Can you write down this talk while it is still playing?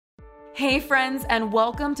Hey friends, and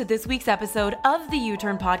welcome to this week's episode of the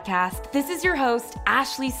U-Turn Podcast. This is your host,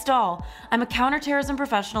 Ashley Stahl. I'm a counterterrorism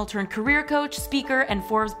professional turned career coach, speaker, and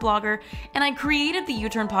Forbes blogger, and I created the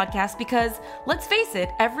U-Turn Podcast because, let's face it,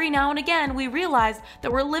 every now and again we realize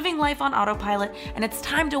that we're living life on autopilot and it's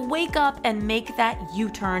time to wake up and make that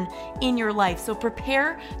U-turn in your life. So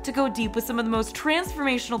prepare to go deep with some of the most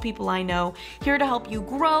transformational people I know, here to help you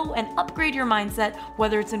grow and upgrade your mindset,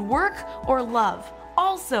 whether it's in work or love.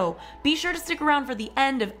 Also, be sure to stick around for the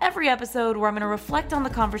end of every episode where I'm going to reflect on the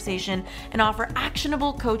conversation and offer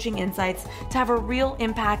actionable coaching insights to have a real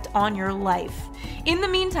impact on your life. In the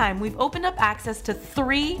meantime, we've opened up access to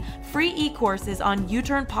 3 free e-courses on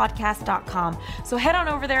uturnpodcast.com. So head on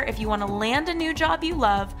over there if you want to land a new job you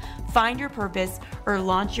love, find your purpose, or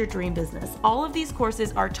launch your dream business. All of these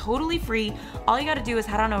courses are totally free. All you got to do is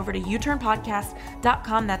head on over to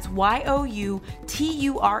uturnpodcast.com. That's YOUTURN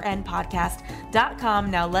podcast.com.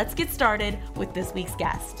 Now let's get started with this week's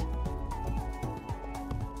guest.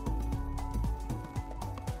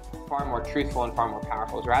 Far more truthful and far more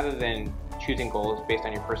powerful. Rather than choosing goals based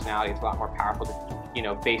on your personality, it's a lot more powerful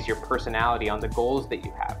to base your personality on the goals that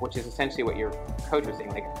you have, which is essentially what your coach was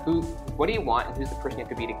saying. Like, what do you want, and who's the person you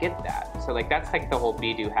have to be to get that? So, that's like the whole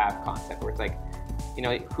be, do, have concept, where it's like,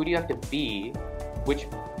 who do you have to be, which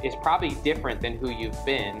is probably different than who you've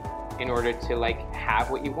been in order to have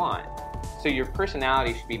what you want. So your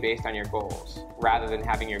personality should be based on your goals, rather than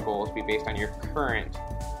having your goals be based on your current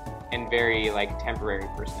and very temporary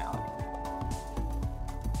personality.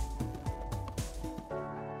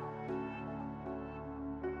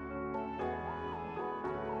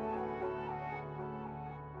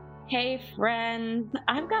 Hey friends,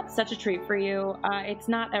 I've got such a treat for you. It's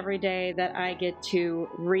not every day that I get to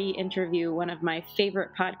re-interview one of my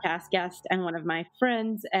favorite podcast guests and one of my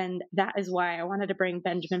friends, and that is why I wanted to bring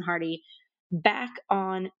Benjamin Hardy back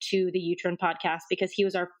on to the U-Turn Podcast, because he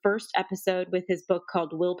was our first episode with his book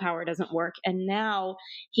called Willpower Doesn't Work, and now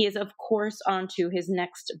he is of course on to his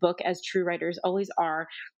next book, as true writers always are,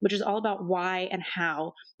 which is all about why and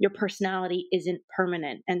how your personality isn't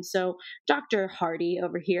permanent. And so Dr. Hardy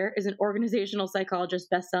over here is an organizational psychologist,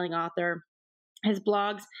 best-selling author. His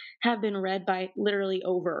blogs have been read by literally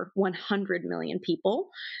over 100 million people.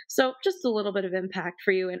 So just a little bit of impact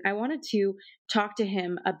for you. And I wanted to talk to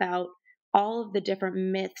him about all of the different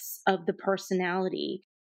myths of the personality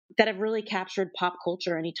that have really captured pop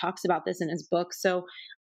culture. And he talks about this in his book. So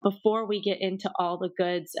before we get into all the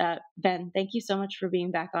goods, Ben, thank you so much for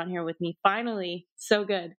being back on here with me. Finally, so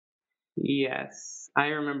good. Yes. I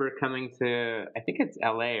remember coming to, I think it's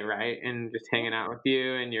LA, right? And just hanging out with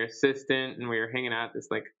you and your assistant, and we were hanging out at this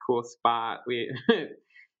cool spot.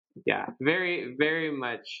 Yeah, very, very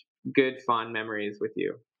much good, fond memories with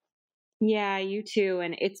you. Yeah, you too.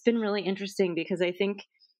 And it's been really interesting because I think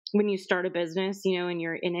when you start a business, and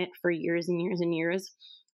you're in it for years and years and years,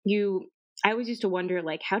 I always used to wonder,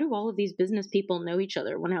 how do all of these business people know each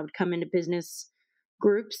other when I would come into business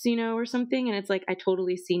groups, or something. And it's I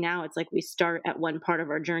totally see now. It's we start at one part of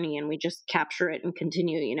our journey and we just capture it and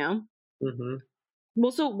continue, Mm-hmm.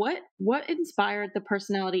 Well, so what inspired the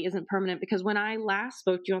personality isn't permanent? Because when I last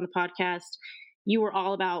spoke to you on the podcast, you were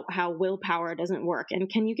all about how willpower doesn't work. And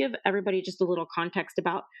can you give everybody just a little context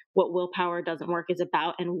about what willpower doesn't work is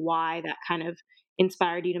about and why that kind of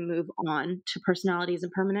inspired you to move on to personality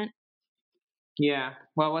isn't permanent? Yeah.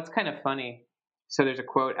 Well, what's kind of funny, so there's a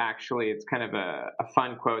quote, actually, it's kind of a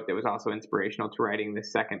fun quote that was also inspirational to writing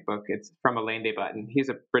this second book. It's from Alain de Botton. He's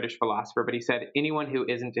a British philosopher, but he said, anyone who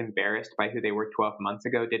isn't embarrassed by who they were 12 months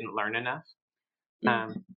ago didn't learn enough.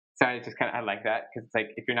 Mm-hmm. So I like that, because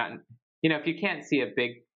it's if you're not, if you can't see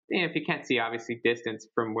if you can't see obviously distance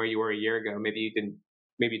from where you were a year ago, maybe you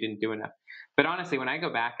didn't do enough. But honestly, when I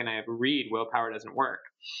go back and I read Willpower Doesn't Work,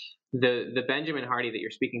 the Benjamin Hardy that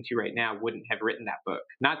you're speaking to right now wouldn't have written that book.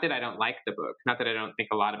 Not that I don't like the book, not that I don't think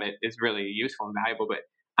a lot of it is really useful and valuable, but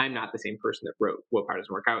I'm not the same person that wrote Willpower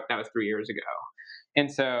Doesn't Work. That was 3 years ago.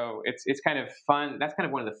 And so it's kind of fun. That's kind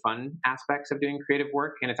of one of the fun aspects of doing creative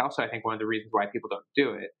work. And it's also, I think, one of the reasons why people don't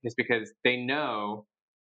do it is because they know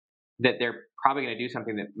that they're probably going to do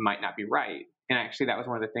something that might not be right. And actually, that was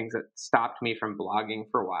one of the things that stopped me from blogging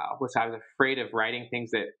for a while, was I was afraid of writing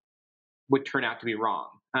things that would turn out to be wrong.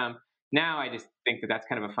 Now I just think that that's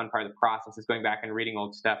kind of a fun part of the process, is going back and reading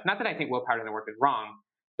old stuff. Not that I think Willpower Doesn't Work is wrong,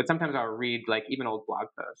 but sometimes I'll read even old blog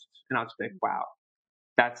posts and I'll just think, wow,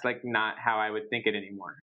 that's not how I would think it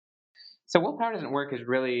anymore. So Willpower Doesn't Work is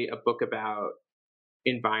really a book about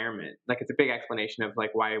environment. It's a big explanation of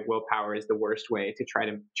why willpower is the worst way to try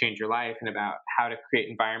to change your life, and about how to create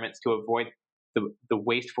environments to avoid the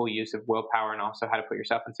wasteful use of willpower, and also how to put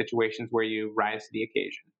yourself in situations where you rise to the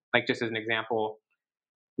occasion. Like, just as an example,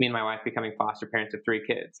 me and my wife becoming foster parents of 3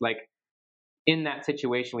 kids. Like, in that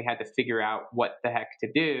situation, we had to figure out what the heck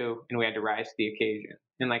to do, and we had to rise to the occasion.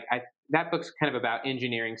 And like, that book's kind of about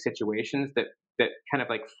engineering situations that kind of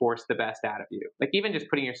like force the best out of you. Like, even just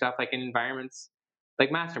putting yourself like in environments like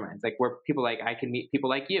masterminds, like where people like I can meet people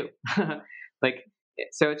like you. Like,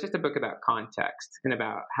 so it's just a book about context and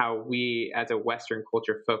about how we as a Western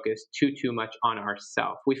culture focus too much on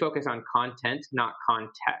ourself. We focus on content, not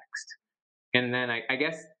context. And then I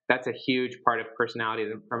guess that's a huge part of Personality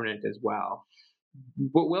Isn't Permanent as well.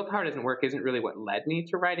 What Willpower Doesn't Work isn't really what led me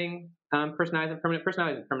to writing Personality Isn't Permanent.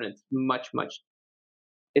 Personality Isn't Permanent is much.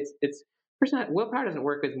 It's Willpower Doesn't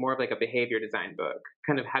Work is more of like a behavior design book,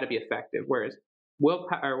 kind of how to be effective. Whereas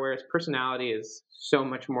Personality is so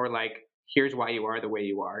much more like, here's why you are the way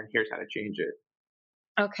you are, and here's how to change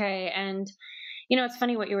it. Okay. And, it's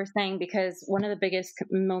funny what you were saying, because one of the biggest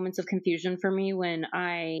moments of confusion for me when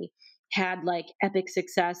I had like epic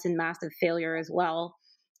success and massive failure as well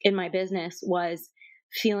in my business was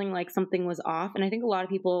feeling like something was off. And I think a lot of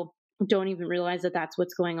people don't even realize that that's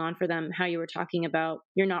what's going on for them. How you were talking about,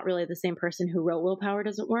 you're not really the same person who wrote Willpower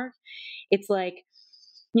Doesn't Work. It's like,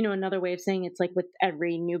 another way of saying it's like with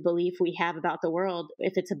every new belief we have about the world,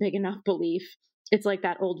 if it's a big enough belief, it's like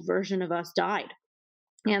that old version of us died.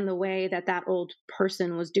 And the way that that old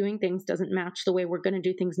person was doing things doesn't match the way we're going to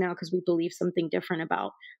do things now, because we believe something different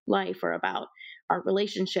about life or about our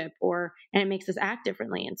relationship, and it makes us act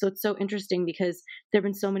differently. And so it's so interesting, because there've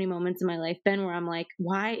been so many moments in my life, Ben, where I'm like,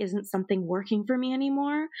 why isn't something working for me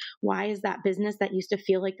anymore? Why is that business that used to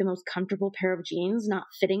feel like the most comfortable pair of jeans not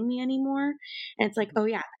fitting me anymore? And it's like, oh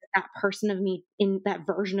yeah, that person of me, in that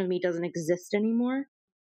version of me, doesn't exist anymore.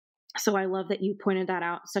 So I love that you pointed that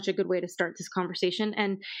out. Such a good way to start this conversation.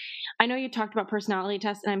 And I know you talked about personality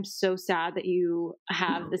tests, and I'm so sad that you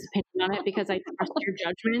have this opinion on it, because I trust your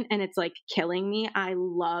judgment and it's like killing me. I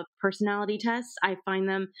love personality tests. I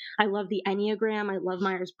love the Enneagram. I love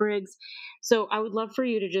Myers-Briggs. So I would love for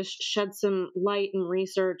you to just shed some light and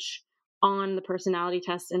research on the personality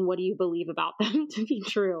tests, and what do you believe about them to be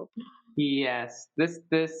true? Yes, this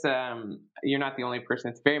you're not the only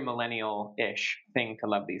person. It's a very millennial-ish thing to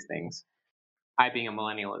love these things. I being a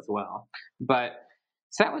millennial as well, but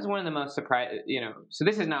so that was one of the most surprise. So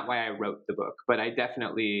this is not why I wrote the book, but I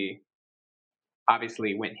definitely,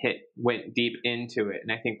 obviously, went deep into it.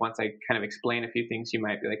 And I think once I kind of explain a few things, you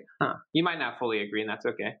might be like, huh, you might not fully agree, and that's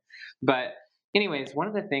okay. But anyways, one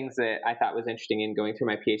of the things that I thought was interesting in going through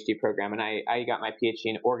my PhD program, and I got my PhD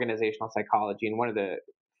in organizational psychology, and one of the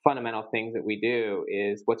fundamental things that we do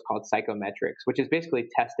is what's called psychometrics, which is basically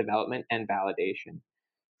test development and validation.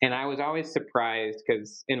 And I was always surprised,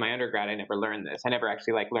 because in my undergrad I never learned this. I never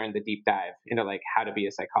actually like learned the deep dive into like how to be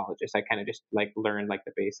a psychologist. I kind of just like learned like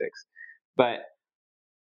the basics. But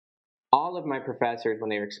all of my professors, when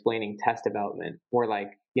they were explaining test development, were like,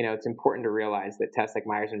 it's important to realize that tests like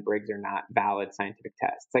Myers and Briggs are not valid scientific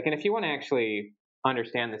tests. Like, and if you want to actually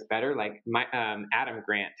understand this better, like Adam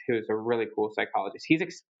Grant, who's a really cool psychologist,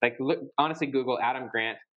 honestly, Google Adam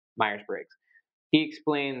Grant Myers Briggs. He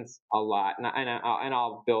explains a lot, and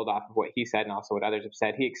I'll build off of what he said and also what others have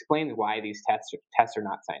said. He explains why these tests are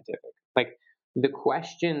not scientific. Like, the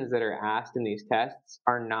questions that are asked in these tests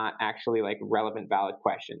are not actually like relevant, valid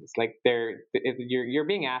questions. Like, you're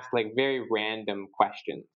being asked like very random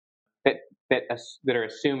questions that are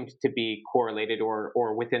assumed to be correlated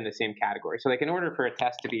or within the same category. So like, in order for a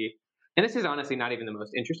test to be, and this is honestly not even the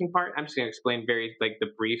most interesting part, I'm just going to explain very like the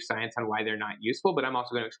brief science on why they're not useful, but I'm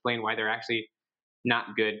also going to explain why they're actually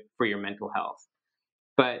not good for your mental health.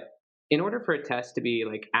 But in order for a test to be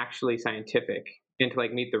like actually scientific and to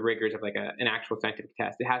like meet the rigors of like an actual scientific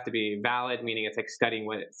test, it has to be valid, meaning it's like studying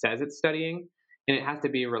what it says it's studying, and it has to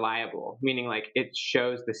be reliable, meaning like it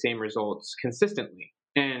shows the same results consistently.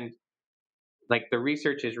 And like, the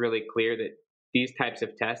research is really clear that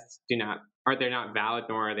they're not valid,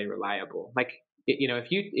 nor are they reliable. Like,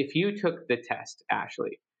 if you took the test,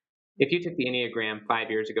 Ashley, if you took the Enneagram 5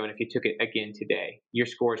 years ago and if you took it again today, your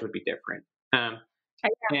scores would be different.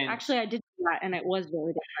 Actually, I did do that, and it was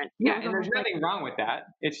very different. Yeah, and there's nothing wrong with that.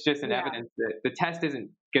 It's just an evidence that the test isn't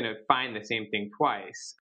going to find the same thing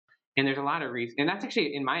twice. And there's a lot of reasons, and that's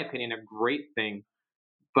actually, in my opinion, a great thing.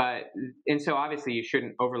 And so obviously you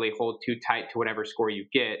shouldn't overly hold too tight to whatever score you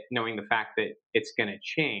get, knowing the fact that it's going to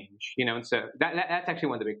change, and so that's actually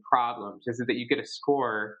one of the big problems, is that you get a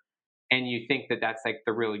score and you think that that's like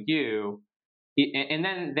the real you. And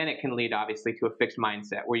then it can lead obviously to a fixed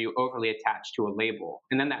mindset where you overly attach to a label,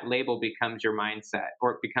 and then that label becomes your mindset,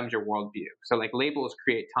 or it becomes your worldview. So like, labels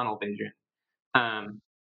create tunnel vision.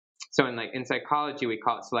 So in psychology we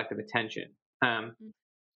call it selective attention.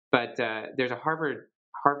 But there's a Harvard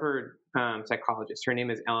psychologist. Her name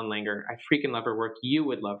is Ellen Langer. I freaking love her work. You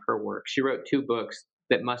would love her work. She wrote 2 books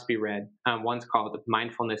that must be read. One's called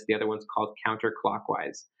Mindfulness. The other one's called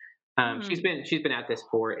Counterclockwise. Hmm. She's been at this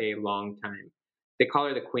for a long time. They call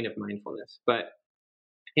her the Queen of Mindfulness. But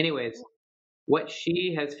anyways, what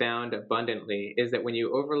she has found abundantly is that when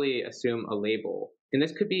you overly assume a label, and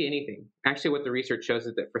this could be anything, actually, what the research shows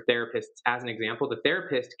is that for therapists, as an example, the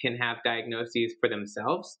therapist can have diagnoses for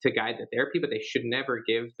themselves to guide the therapy, but they should never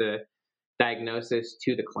give the diagnosis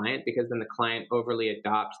to the client because then the client overly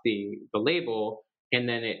adopts the label and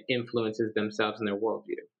then it influences themselves and their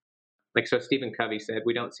worldview. Like, so Stephen Covey said,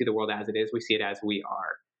 we don't see the world as it is, we see it as we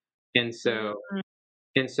are. And so Hmm.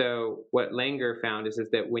 what Langer found is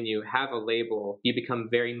that when you have a label, you become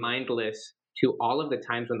very mindless to all of the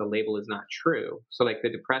times when the label is not true. So like the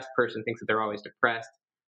depressed person thinks that they're always depressed,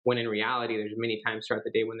 when in reality, there's many times throughout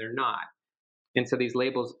the day when they're not. And so these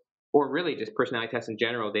labels, or really just personality tests in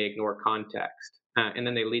general, they ignore context. And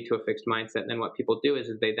then they lead to a fixed mindset. And then what people do is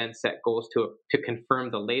they then set goals to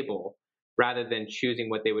confirm the label rather than choosing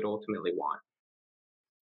what they would ultimately want.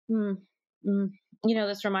 Mm, mm.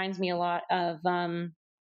 This reminds me a lot of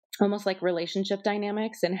almost like relationship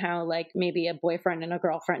dynamics and how like maybe a boyfriend and a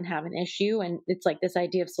girlfriend have an issue, and it's like this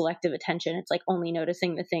idea of selective attention. It's like only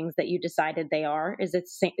noticing the things that you decided they are. Is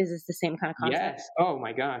this the same kind of concept? Yes. Oh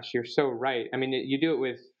my gosh, you're so right. I mean, you do it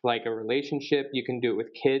with like a relationship. You can do it with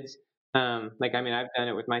kids. Like, I mean, I've done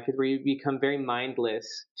it with my kids where you become very mindless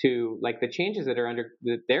to like the changes that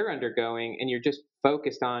they're undergoing, and you're just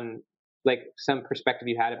focused on like some perspective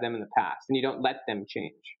you had of them in the past, and you don't let them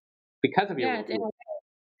change because of your Yeah, worldview.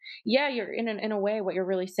 yeah, you're in a way what you're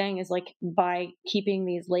really saying is like by keeping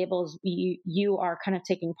these labels, you are kind of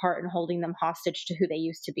taking part in holding them hostage to who they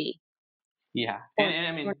used to be, Yeah, or, and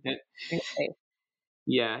I or mean, safe.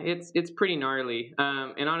 yeah, it's pretty gnarly.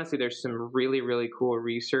 And honestly, there's some really really cool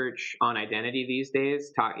research on identity these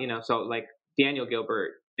days. So like Daniel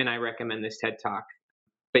Gilbert, and I recommend this TED Talk.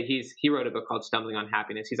 But he wrote a book called Stumbling on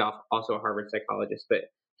Happiness. He's also a Harvard psychologist, but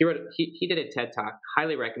he did a TED Talk.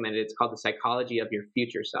 Highly recommended. It's called The Psychology of Your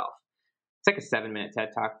Future Self. It's like a 7-minute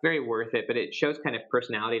TED Talk, very worth it. But it shows kind of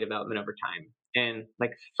personality development over time. And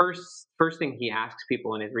like first thing he asks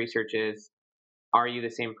people in his research is, are you the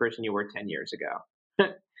same person you were 10 years ago?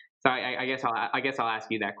 So I guess I'll ask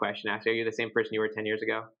you that question. Actually, are you the same person you were 10 years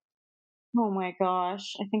ago? Oh my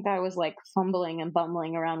gosh, I think I was like fumbling and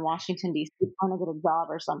bumbling around Washington D.C. trying to get a job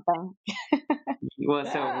or something. Well,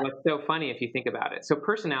 so what's so funny if you think about it? So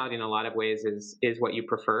personality in a lot of ways is what you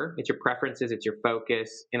prefer. It's your preferences. It's your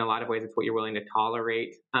focus. In a lot of ways, it's what you're willing to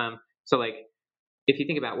tolerate. So like if you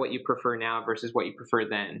think about what you prefer now versus what you prefer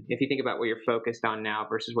then, if you think about what you're focused on now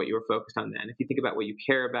versus what you were focused on then, if you think about what you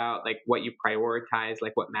care about, like what you prioritize,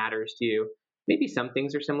 like what matters to you, maybe some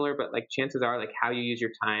things are similar, but like chances are, like how you use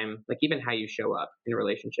your time, like even how you show up in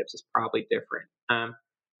relationships is probably different.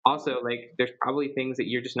 Also, like there's probably things that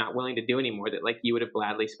you're just not willing to do anymore that like you would have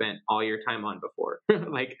gladly spent all your time on before.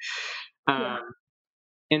 like, Yeah. um,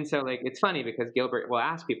 and so, like, it's funny because Gilbert will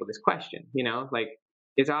ask people this question, like,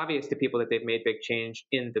 it's obvious to people that they've made big change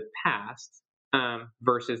in the past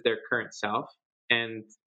versus their current self. And,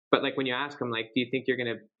 but like, when you ask them, like, do you think you're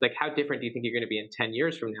going to, like, how different do you think you're going to be in 10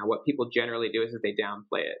 years from now? What people generally do is they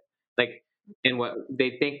downplay it. Like, and what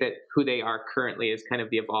they think that who they are currently is kind of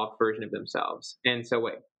the evolved version of themselves. And so,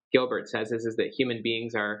 what Gilbert says is that human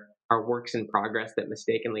beings are works in progress that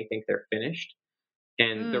mistakenly think they're finished,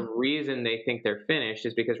 and the Mm. reason they think they're finished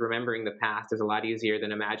is because remembering the past is a lot easier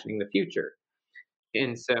than imagining the future.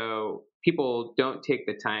 And so people don't take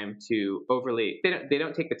the time to they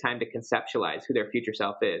don't take the time to conceptualize who their future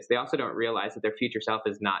self is. They also don't realize that their future self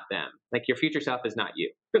is not them. Like your future self is not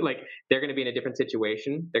you. Like they're going to be in a different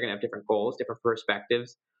situation, they're going to have different goals, different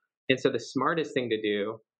perspectives. And so the smartest thing to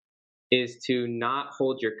do is to not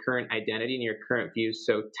hold your current identity and your current views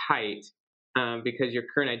so tight, because your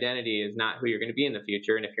current identity is not who you're going to be in the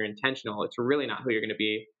future. And if you're intentional, it's really not who you're going to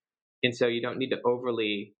be. And so you don't need to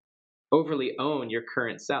overly own your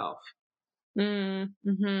current self.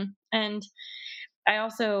 Mm-hmm. And I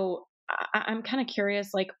also, I'm kind of curious,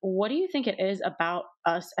 like, what do you think it is about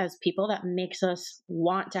us as people that makes us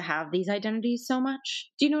want to have these identities so much?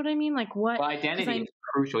 Do you know what I mean? Like, what? Well, Because identity I, is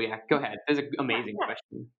crucial. Yeah, go ahead. That's an yeah, amazing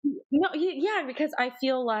question. no, yeah, because I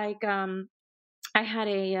feel like I had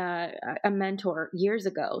a mentor years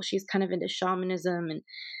ago. She's kind of into shamanism, and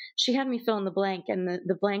she had me fill in the blank, and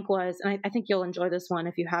the blank was, and I think you'll enjoy this one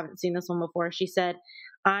if you haven't seen this one before. She said,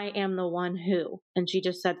 "I am the one who," and she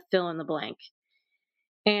just said, "fill in the blank."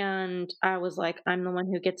 And I was like, I'm the one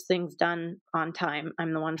who gets things done on time.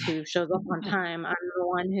 I'm the one who shows up on time. I'm the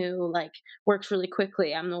one who like works really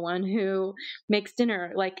quickly. I'm the one who makes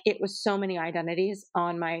dinner. Like it was so many identities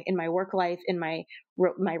on in my work life, in my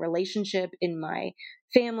relationship, in my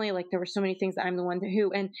family. Like there were so many things that I'm the one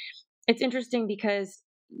who, and it's interesting because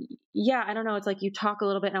yeah, I don't know. It's like you talk a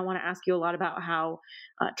little bit, and I want to ask you a lot about how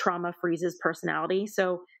trauma freezes personality.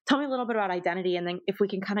 So tell me a little bit about identity, and then if we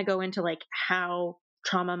can kind of go into like how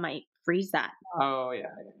trauma might freeze that. Oh yeah,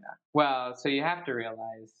 yeah, yeah. Well, so you have to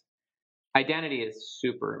realize identity is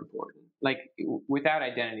super important. Like without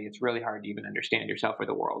identity, it's really hard to even understand yourself or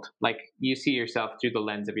the world. Like you see yourself through the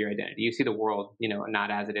lens of your identity. You see the world, not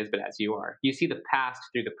as it is, but as you are. You see the past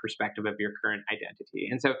through the perspective of your current identity.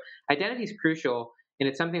 And so identity is crucial, and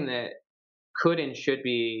it's something that could and should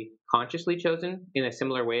be consciously chosen in a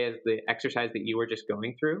similar way as the exercise that you were just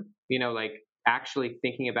going through. Like actually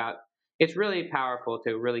thinking about, it's really powerful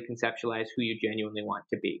to really conceptualize who you genuinely want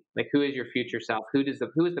to be. Like who is your future self? Who is the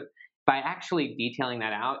by actually detailing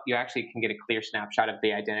that out, you actually can get a clear snapshot of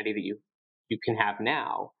the identity that you can have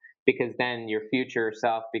now, because then your future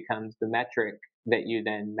self becomes the metric that you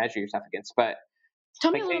then measure yourself against. But Tell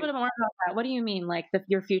me like a little bit more about that. What do you mean, like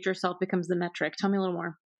your future self becomes the metric? Tell me a little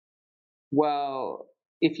more. well,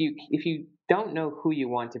 if you don't know who you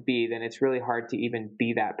want to be, then it's really hard to even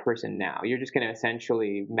be that person now. You're just going to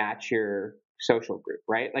essentially match your social group,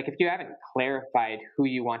 right? Like if you haven't clarified who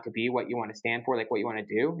you want to be, what you want to stand for, like what you want to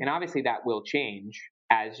do, and obviously that will change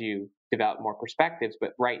as you develop more perspectives.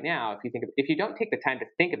 But right now, if you don't take the time to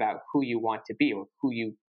think about who you want to be or who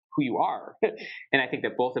you are, and I think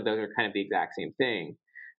that both of those are kind of the exact same thing,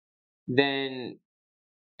 then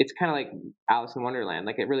it's kind of like Alice in Wonderland.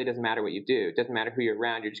 Like it really doesn't matter what you do. It doesn't matter who you're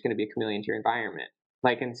around. You're just going to be a chameleon to your environment.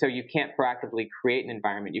 Like, and so you can't proactively create an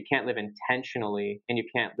environment. You can't live intentionally, and you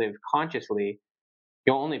can't live consciously.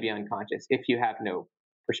 You'll only be unconscious if you have no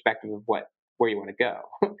perspective of where you want to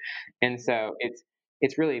go. And so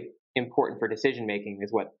it's really important for decision making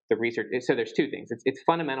is what the research is. So there's two things. It's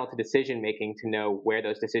fundamental to decision making to know where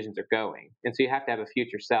those decisions are going. And so you have to have a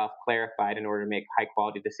future self clarified in order to make high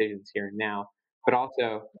quality decisions here and now. But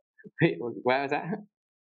also, what was that?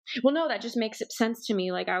 Well, no, that just makes sense to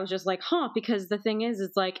me. Like I was just like, huh, because the thing is,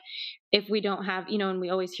 it's like if we don't have, and we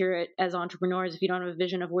always hear it as entrepreneurs, if you don't have a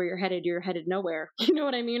vision of where you're headed nowhere. You know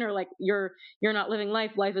what I mean? Or like you're not living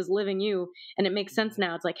life, life is living you. And it makes sense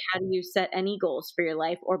now. It's like how do you set any goals for your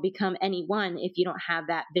life or become anyone if you don't have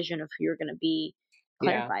that vision of who you're going to be Yeah.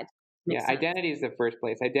 clarified? Yeah, Makes sense. identity is the first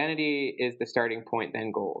place. Identity is the starting point,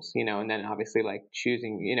 then goals, and then obviously like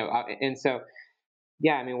choosing, and so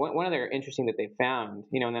yeah, I mean, one other interesting that they found,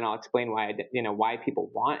 and then I'll explain why people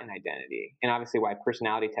want an identity, and obviously why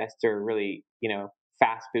personality tests are really,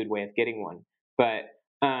 fast food way of getting one. But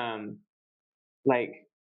like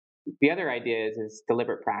the other idea is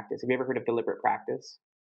deliberate practice. Have you ever heard of deliberate practice?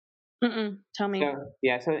 Tell me. So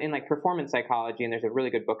yeah, so in like performance psychology, and there's a really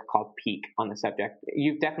good book called Peak on the subject.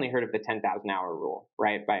 You've definitely heard of the 10,000-hour rule,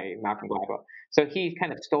 right, by Malcolm Gladwell. So he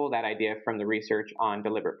kind of stole that idea from the research on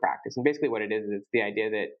deliberate practice, and basically what it is the idea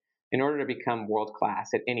that in order to become world class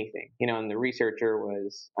at anything, and the researcher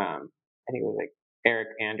was, I think it was like Eric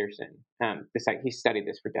Anderson. He studied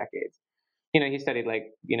this for decades. He studied like,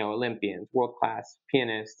 Olympians, world class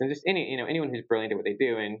pianists, and just anyone who's brilliant at what they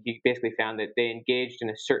do. And he basically found that they engaged in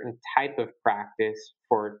a certain type of practice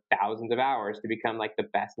for thousands of hours to become like the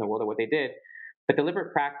best in the world at what they did. But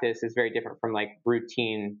deliberate practice is very different from like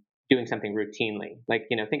doing something routinely. Like,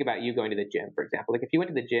 think about you going to the gym, for example. Like if you went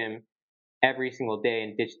to the gym every single day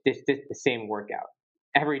and did the same workout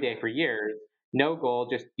every day for years, no goal,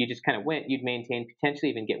 you just kind of went, you'd maintain,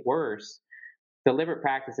 potentially even get worse. Deliberate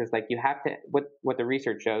practices, like you have to, what the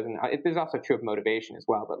research shows, and it is also true of motivation as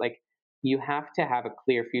well, but like you have to have a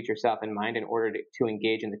clear future self in mind in order to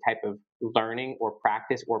engage in the type of learning or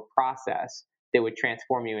practice or process that would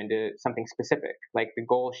transform you into something specific. Like the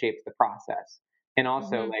goal shapes the process, and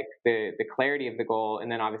also like the clarity of the goal,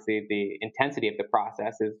 and then obviously the intensity of the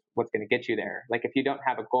process is what's going to get you there. Like if you don't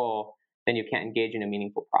have a goal, then you can't engage in a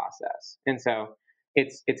meaningful process. And so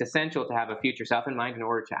it's essential to have a future self in mind in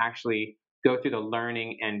order to actually go through the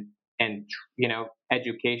learning and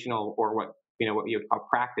educational, or what you would call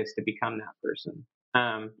practice, to become that person.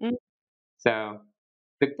 Mm. So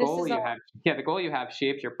the This goal is you all. have, the goal you have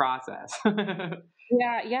shapes your process.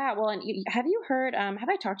 Yeah, yeah. Well, and have you heard? Have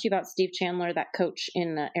I talked to you about Steve Chandler, that coach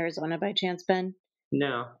in Arizona, by chance, Ben?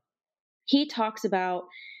 No. He talks about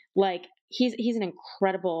like he's an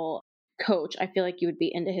incredible coach. I feel like you would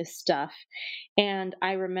be into his stuff. And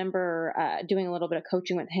I remember doing a little bit of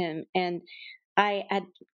coaching with him, and I had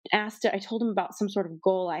I told him about some sort of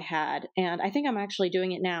goal I had, and I think I'm actually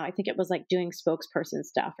doing it now. I think it was like doing spokesperson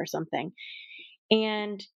stuff or something.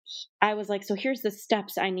 And I was like, so here's the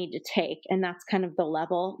steps I need to take. And that's kind of the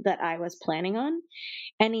level that I was planning on.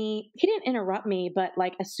 And he didn't interrupt me, but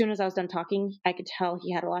like as soon as I was done talking, I could tell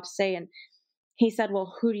he had a lot to say. And he said,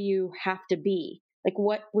 well, who do you have to be? Like,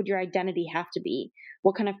 what would your identity have to be?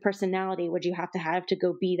 What kind of personality would you have to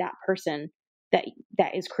go be that person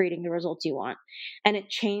that is creating the results you want? And it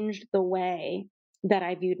changed the way that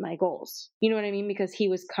I viewed my goals. You know what I mean? Because he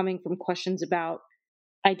was coming from questions about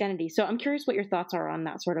identity. So I'm curious what your thoughts are on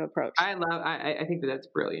that sort of approach. I think that that's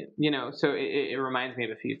brilliant. So it reminds me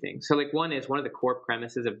of a few things. So like one of the core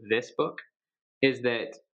premises of this book is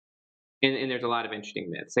that, and there's a lot of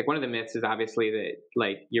interesting myths. Like one of the myths is obviously that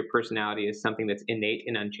like your personality is something that's innate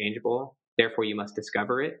and unchangeable. Therefore, you must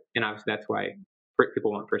discover it. And obviously, that's why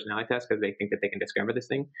people want personality tests, because they think that they can discover this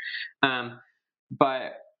thing.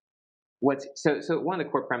 But so one of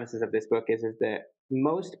the core premises of this book is that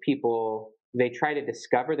most people, they try to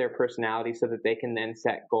discover their personality so that they can then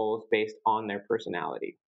set goals based on their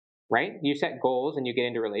personality. Right? You set goals and you get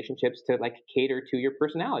into relationships to like cater to your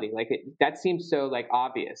personality. Like that seems so like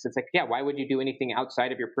obvious. It's like, yeah, why would you do anything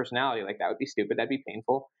outside of your personality? Like that would be stupid. That'd be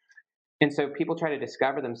painful. And so people try to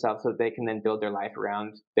discover themselves so that they can then build their life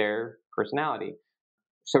around their personality.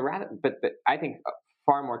 So but I think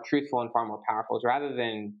far more truthful and far more powerful is, rather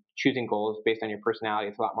than choosing goals based on your personality,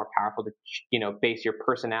 it's a lot more powerful to base your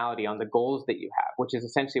personality on the goals that you have, which is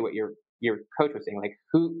essentially what your coach was saying. Like,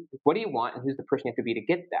 what do you want, and who's the person you have to be to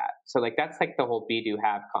get that? So like that's like the whole be do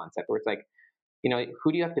have concept, where it's like,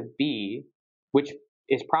 who do you have to be, which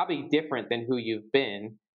is probably different than who you've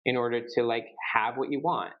been, in order to like have what you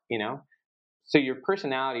want. So your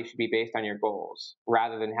personality should be based on your goals,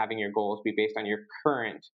 rather than having your goals be based on your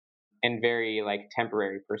current and very like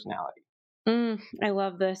temporary personality. I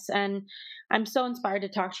love this. And I'm so inspired to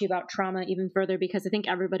talk to you about trauma even further, because I think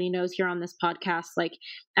everybody knows here on this podcast, like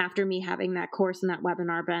after me having that course and that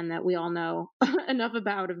webinar, Ben, that we all know enough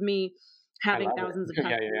about, of me having thousands of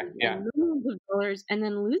customers and millions of dollars, and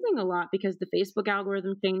then losing a lot because the Facebook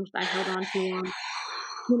algorithm changed. I held on to,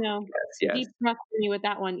 yes. Deep trust for me with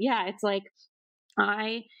that one. Yeah, it's like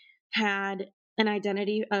I had an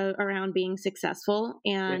identity around being successful,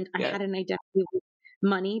 and I had an identity with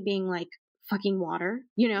money being like fucking water,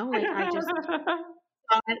 like I just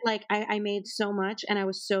thought, like I made so much and I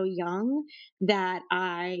was so young that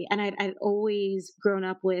I'd always grown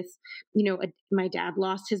up with, my dad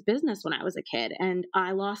lost his business when I was a kid and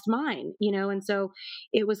I lost mine, and so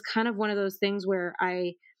it was kind of one of those things where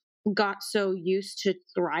I got so used to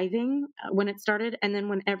thriving when it started, and then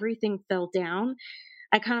when everything fell down,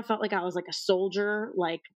 I kind of felt like I was like a soldier,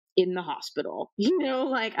 like in the hospital,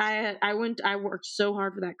 like I worked so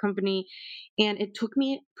hard for that company, and it took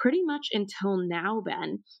me pretty much until now,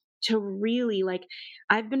 Ben, to really like,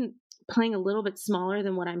 I've been playing a little bit smaller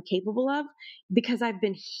than what I'm capable of because I've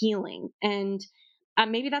been healing. And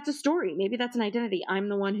maybe that's a story. Maybe that's an identity. I'm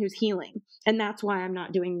the one who's healing. And that's why I'm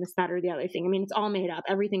not doing this, that, or the other thing. I mean, it's all made up.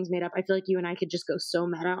 Everything's made up. I feel like you and I could just go so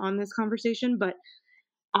meta on this conversation, but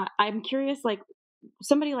I'm curious, like,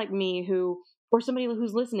 somebody like me or somebody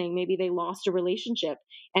who's listening, maybe they lost a relationship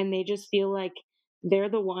and they just feel like they're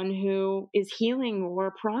the one who is healing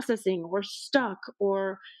or processing or stuck,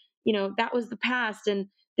 or that was the past and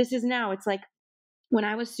this is now. It's like, when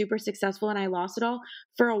I was super successful and I lost it all,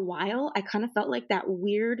 for a while I kind of felt like that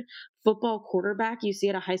weird football quarterback you see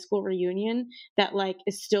at a high school reunion that like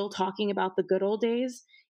is still talking about the good old days,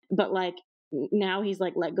 but like now he's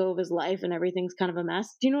like let go of his life and everything's kind of a mess.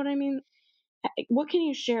 Do you know what I mean? What can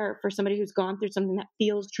you share for somebody who's gone through something that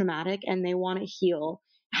feels traumatic and they want to heal?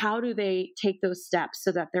 How do they take those steps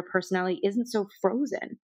so that their personality isn't so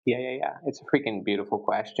frozen? Yeah. It's a freaking beautiful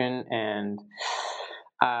question, and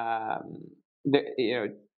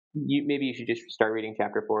maybe you should just start reading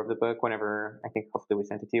chapter 4 of the book whenever, I think hopefully we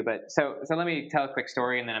sent it to you. But so let me tell a quick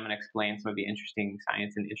story, and then I'm going to explain some of the interesting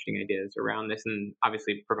science and interesting ideas around this, and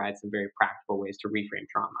obviously provide some very practical ways to reframe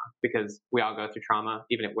trauma, because we all go through trauma,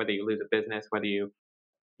 even whether you lose a business, whether you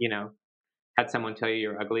had someone tell you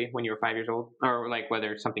you're ugly when you were 5 years old, or like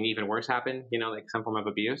whether something even worse happened, like some form of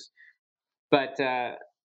abuse. But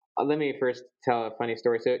let me first tell a funny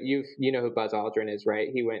story. So you know who Buzz Aldrin is, right?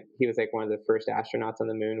 He was like one of the first astronauts on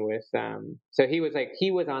the moon with so he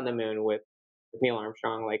was on the moon with Neil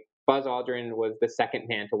Armstrong. Like Buzz Aldrin was the second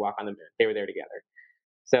man to walk on the moon. They were there together.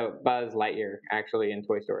 So Buzz Lightyear, actually, in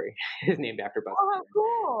Toy Story, is named after Buzz. Oh,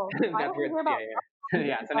 cool!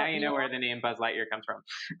 Yeah. So now you know where the name Buzz Lightyear comes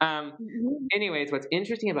from. Anyways, what's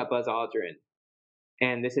interesting about Buzz Aldrin,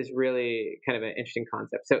 and this is really kind of an interesting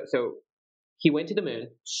concept. So he went to the moon,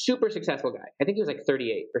 super successful guy. I think he was like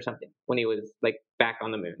 38 or something when he was like back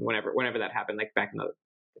on the moon, whenever that happened, like back in the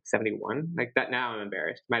 71, like that. Now I'm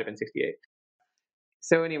embarrassed. Might have been 68.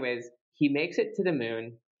 So anyways, he makes it to the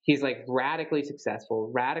moon. He's like radically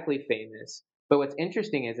successful, radically famous. But what's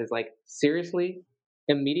interesting is like, seriously,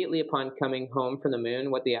 immediately upon coming home from the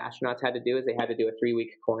moon, what the astronauts had to do is they had to do a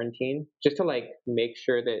 3-week quarantine just to like make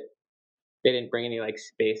sure that they didn't bring any like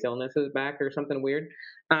space illnesses back or something weird.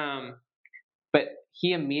 But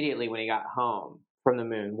he immediately, when he got home from the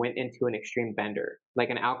moon, went into an extreme bender, like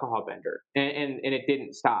an alcohol bender, and it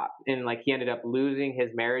didn't stop. And like he ended up losing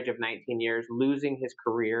his marriage of 19 years, losing his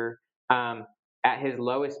career. At his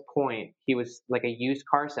lowest point, he was like a used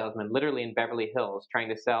car salesman, literally in Beverly Hills, trying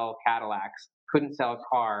to sell Cadillacs. Couldn't sell a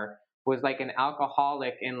car. Was like an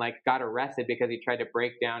alcoholic and like got arrested because he tried to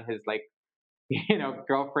break down his like,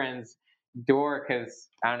 girlfriend's door because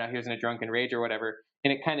I don't know, he was in a drunken rage or whatever.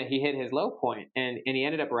 And he hit his low point, and he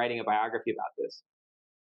ended up writing a biography about this.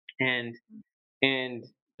 And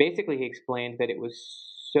basically he explained that it was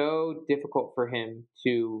so difficult for him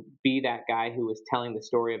to be that guy who was telling the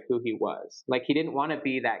story of who he was. Like he didn't want to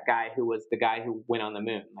be that guy who was the guy who went on the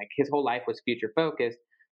moon. Like his whole life was future focused,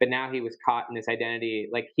 but now he was caught in this identity.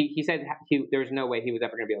 Like he said there was no way he was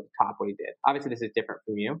ever going to be able to top what he did. Obviously this is different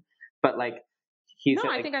from you, but like he said,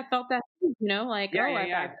 I think I felt that,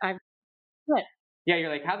 I've yeah,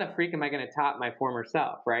 you're like, how the freak am I going to top my former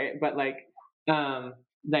self, right? But so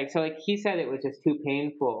he said it was just too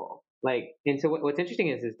painful. Like, and so what's interesting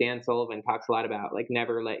is Dan Sullivan talks a lot about like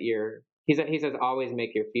never let he says always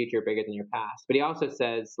make your future bigger than your past. But he also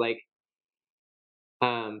says like,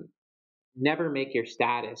 never make your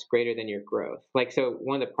status greater than your growth. Like, so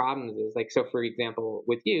one of the problems is like, so for example,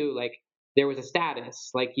 with you, like, there was a status,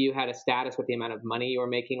 like you had a status with the amount of money you were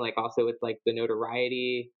making, like also with like the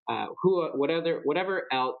notoriety, whatever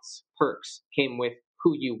else perks came with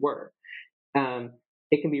who you were.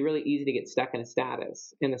 It can be really easy to get stuck in a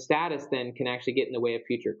status, and the status then can actually get in the way of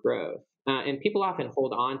future growth. And people often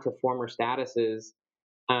hold on to former statuses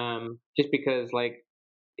just because like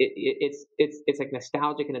it's like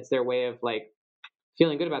nostalgic, and it's their way of like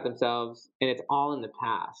feeling good about themselves, and it's all in the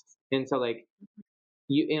past. And so like,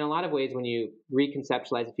 you, in a lot of ways, when you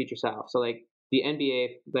reconceptualize the future self, so like the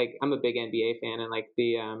NBA, like I'm a big NBA fan, and like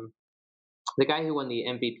the guy who won the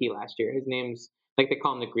MVP last year, his name's like, they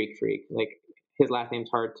call him the Greek Freak. Like his last name's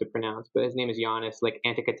hard to pronounce, but his name is Giannis like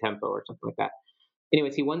Antetokounmpo or something like that.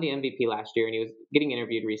 Anyways, he won the MVP last year, and he was getting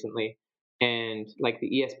interviewed recently, and like the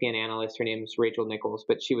ESPN analyst, her name's Rachel Nichols,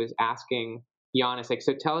 but she was asking Giannis like,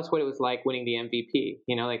 so tell us what it was like winning the MVP.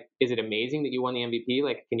 Like, is it amazing that you won the MVP?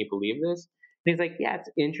 Like, can you believe this? And he's like, yeah, it's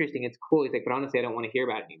interesting. It's cool. He's like, but honestly, I don't want to hear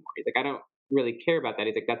about it anymore. He's like, I don't really care about that.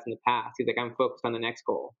 He's like, that's in the past. He's like, I'm focused on the next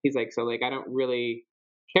goal. He's like, so like, I don't really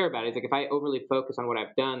care about it. He's like, if I overly focus on what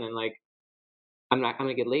I've done, then like, I'm going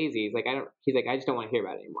to get lazy. He's like, I just don't want to hear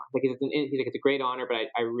about it anymore. Like, he's like, it's a great honor, but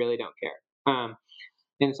I really don't care.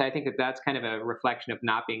 And so I think that that's kind of a reflection of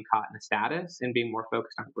not being caught in a status and being more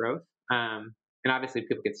focused on growth. And obviously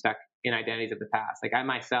people get stuck in identities of the past. Like I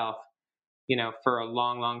myself, for a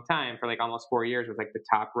long, long time, for like almost 4 years, was like the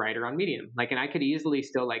top writer on Medium. Like, and I could easily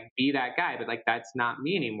still like be that guy, but like, that's not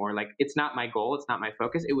me anymore. Like, it's not my goal. It's not my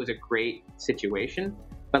focus. It was a great situation,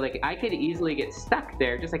 but like, I could easily get stuck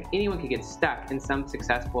there, just like anyone could get stuck in some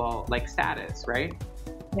successful like status, right?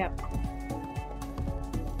 Yep.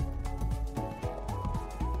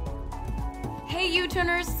 Hey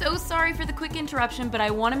U-Turners, so sorry for the quick interruption, but I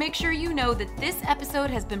want to make sure you know that this episode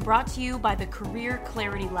has been brought to you by the Career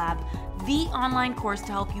Clarity Lab, the online course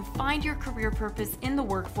to help you find your career purpose in the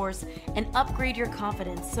workforce and upgrade your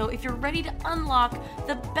confidence. So if you're ready to unlock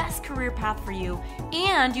the best career path for you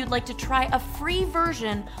and you'd like to try a free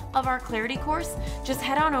version of our Clarity course, just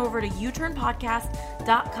head on over to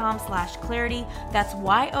youturnpodcast.com/clarity. That's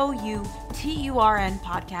YOUTURN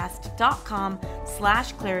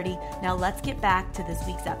podcast.com/clarity. Now let's get back to this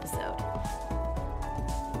week's episode.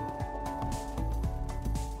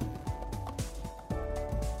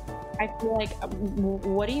 I feel like,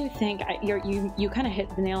 what do you think? You kind of hit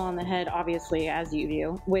the nail on the head, obviously, as you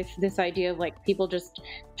do, with this idea of like people just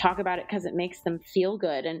talk about it because it makes them feel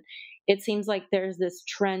good. And it seems like there's this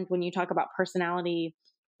trend when you talk about personality,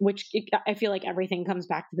 I feel like everything comes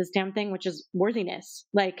back to this damn thing, which is worthiness.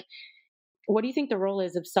 Like, what do you think the role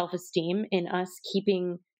is of self-esteem in us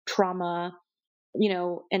keeping trauma,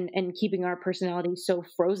 and keeping our personality so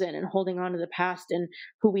frozen and holding on to the past and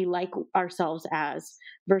who we like ourselves as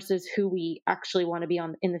versus who we actually want to be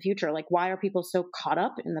in the future? Like, why are people so caught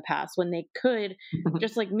up in the past when they could,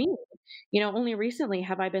 just like me, only recently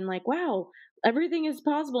have I been like, wow, everything is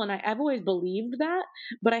possible. And I've always believed that,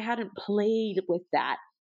 but I hadn't played with that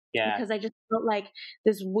Yeah. because I just felt like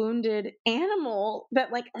this wounded animal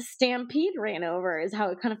that like a stampede ran over is how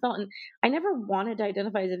it kind of felt. And I never wanted to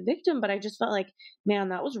identify as a victim, but I just felt like, man,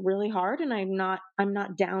 that was really hard. And I'm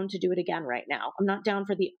not down to do it again right now. I'm not down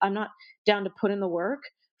to put in the work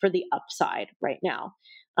for the upside right now.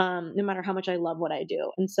 No matter how much I love what I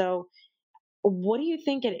do. And so what do you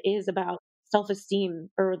think it is about self-esteem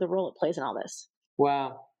or the role it plays in all this?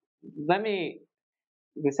 Well, let me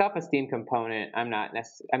the self-esteem component, I'm not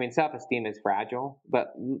necessarily, I mean, self-esteem is fragile, but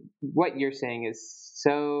what you're saying is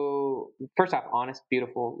so, first off, honest,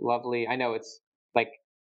 beautiful, lovely. I know it's like,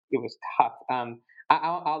 it was tough.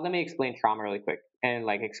 Let me explain trauma really quick and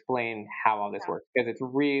like explain how all this works because it's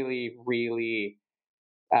really, really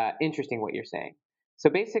interesting what you're saying. So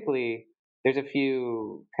basically, there's a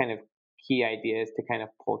few kind of key ideas to kind of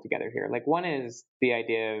pull together here. Like one is the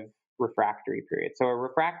idea of refractory period. So a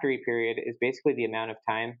refractory period is basically the amount of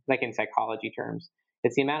time, like in psychology terms,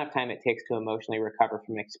 it's the amount of time it takes to emotionally recover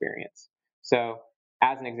from an experience. So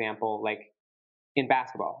as an example, like in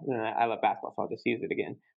basketball, I love basketball, so I'll just use it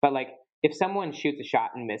again. But like if someone shoots a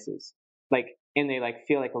shot and misses, like and they like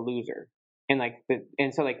feel like a loser, and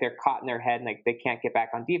and so like they're caught in their head and like they can't get back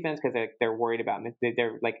on defense because they're worried about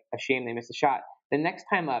they're like ashamed they missed a shot. The next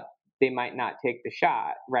time up, they might not take the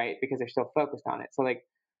shot, right? Because they're still focused on it. So like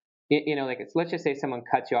like let's just say someone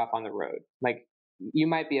cuts you off on the road, like you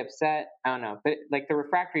might be upset, I don't know, but like the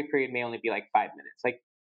refractory period may only be like 5 minutes, like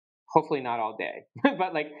hopefully not all day,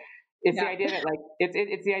 but like it's the Yeah. idea that like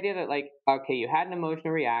it's the idea that like okay, you had an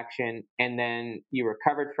emotional reaction and then you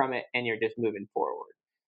recovered from it and you're just moving forward.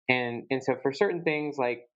 And so for certain things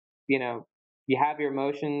like you know you have your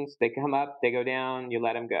emotions, they come up, they go down, you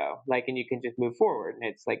let them go, like, and you can just move forward, and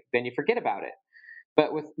it's like then you forget about it.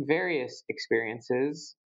 But with various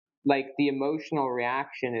experiences, like the emotional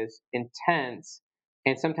reaction is intense,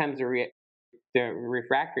 and sometimes the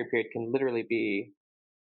refractory period can literally be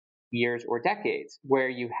years or decades where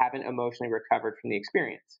you haven't emotionally recovered from the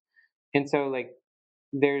experience. And so like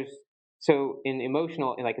there's so in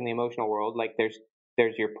emotional like in the emotional world, like there's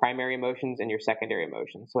your primary emotions and your secondary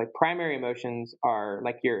emotions. So like primary emotions are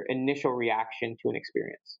like your initial reaction to an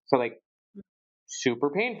experience. So like super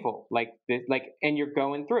painful, like this, like, and you're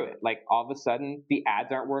going through it, like all of a sudden the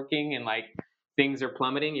ads aren't working and like things are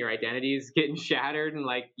plummeting, your identity is getting shattered and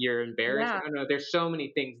like you're embarrassed. Yeah. I don't know, there's so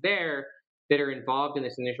many things there that are involved in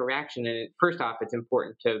this initial reaction. And first off, it's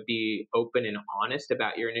important to be open and honest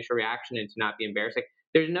about your initial reaction and to not be embarrassed. Like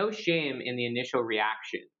there's no shame in the initial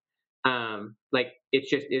reaction. Like it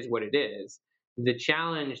just is what it is. The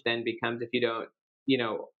challenge then becomes if you don't, you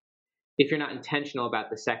know, if you're not intentional about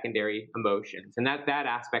the secondary emotions, and that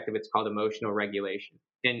aspect of it's called emotional regulation.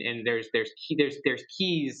 And there's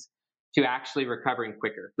keys to actually recovering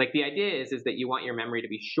quicker. Like the idea is that you want your memory to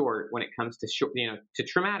be short when it comes to to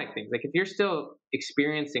traumatic things. Like if you're still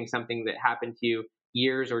experiencing something that happened to you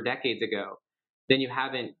years or decades ago, then you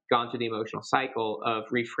haven't gone through the emotional cycle of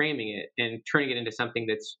reframing it and turning it into something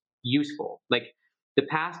that's useful. Like the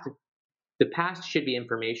past the past should be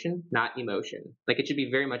information, not emotion. Like it should be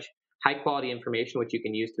very much high quality information which you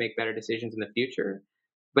can use to make better decisions in the future.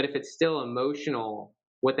 But if it's still emotional,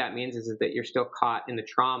 what that means is that you're still caught in the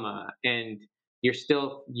trauma and you're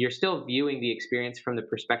still viewing the experience from the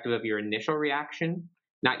perspective of your initial reaction,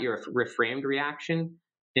 not your reframed reaction.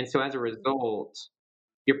 And so as a result,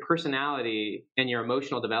 your personality and your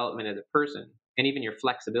emotional development as a person and even your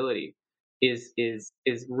flexibility is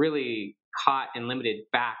really caught and limited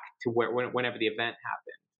back to whenever the event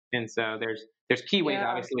happened. And so there's key ways Yeah.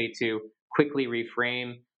 obviously to quickly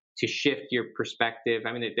reframe, to shift your perspective.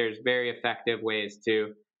 I mean there's very effective ways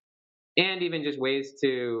to, and even just ways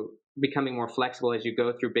to becoming more flexible as you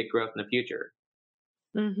go through big growth in the future.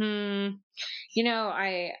 Mhm. You know,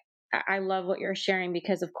 I love what you're sharing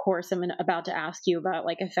because of course about to ask you about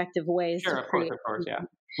like effective ways Sure, to of create. course, yeah.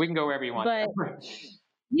 We can go wherever you want. But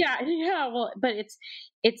yeah, yeah, well, but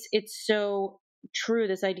it's so true,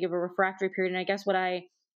 this idea of a refractory period. And I guess what I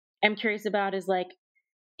am curious about is like,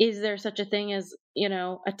 is there such a thing as,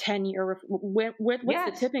 a 10-year what's the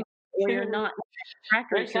Yes. tipping point where you're not in a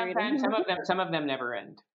refractory There's period sometimes anymore? some of them never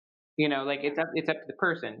end. Like it's up to the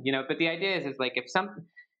person. But the idea is like if some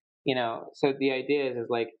so the idea is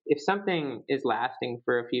like if something is lasting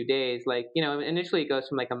for a few days, like initially it goes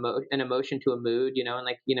from like an emotion to a mood, and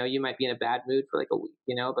like you might be in a bad mood for like a week,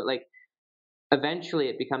 but like eventually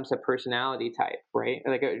it becomes a personality type, right?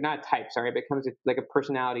 Like not a type, sorry, it becomes like a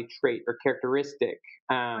personality trait or characteristic.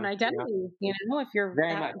 An Um, you know, identity, if you're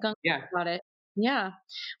very that much, gung yeah. about it. Yeah.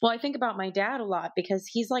 Well, I think about my dad a lot because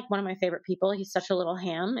he's like one of my favorite people. He's such a little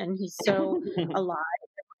ham and he's so alive.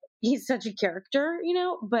 He's such a character,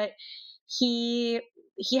 but he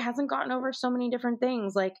he hasn't gotten over so many different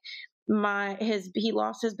things. Like he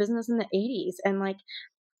lost his business in the 80s, and like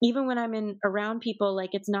even when I'm in around people,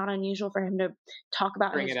 like it's not unusual for him to talk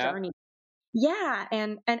about Bring his it up. journey. Yeah,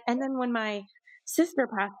 and then when my sister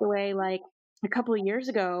passed away, like a couple of years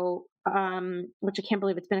ago, which I can't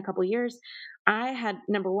believe it's been a couple of years, I had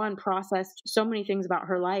number one processed so many things about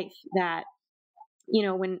her life that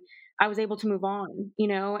when I was able to move on,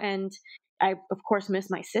 and I of course miss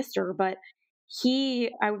my sister, but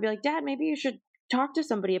I would be like, Dad, maybe you should talk to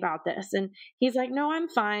somebody about this, and he's like, No, I'm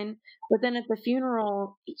fine. But then at the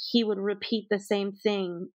funeral, he would repeat the same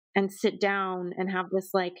thing and sit down and have this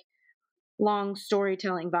like long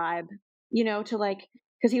storytelling vibe, to like,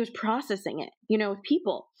 because he was processing it, with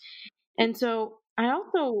people. And so I don't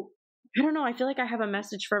know, I feel like I have a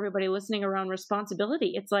message for everybody listening around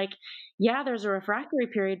responsibility. It's like, yeah, there's a refractory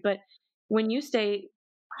period, but when you stay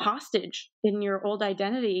hostage in your old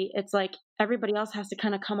identity, it's like everybody else has to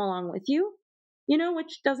kind of come along with you,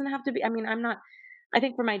 which doesn't have to be. I mean, I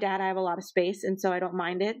think for my dad, I have a lot of space, and so I don't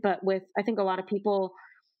mind it. But I think a lot of people,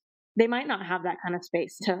 they might not have that kind of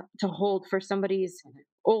space to hold for somebody's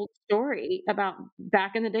old story about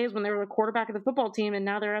back in the days when they were the quarterback of the football team and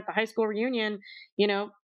now they're at the high school reunion, you know,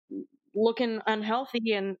 looking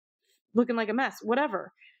unhealthy and looking like a mess,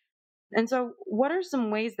 whatever. And so, what are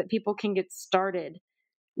some ways that people can get started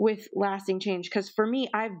with lasting change? Because for me,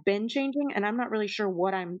 I've been changing and I'm not really sure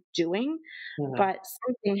what I'm doing, Mhm. but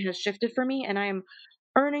something has shifted for me and I am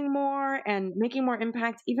earning more and making more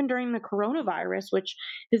impact even during the coronavirus, which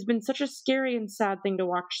has been such a scary and sad thing to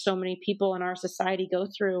watch so many people in our society go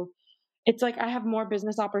through. It's like I have more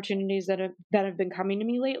business opportunities that have been coming to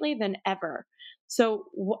me lately than ever. So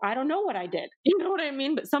I don't know what I did. You know what I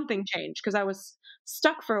mean? But something changed because I was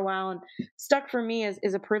stuck for a while, and stuck for me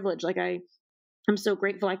is a privilege. Like I'm so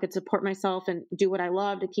grateful I could support myself and do what I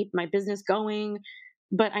love to keep my business going.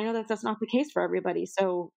 But I know that that's not the case for everybody.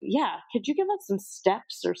 So, yeah, could you give us some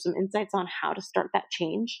steps or some insights on how to start that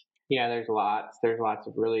change? Yeah, there's lots. There's lots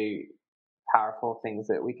of really powerful things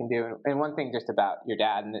that we can do. And one thing just about your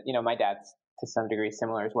dad, and my dad's to some degree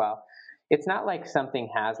similar as well. It's not like something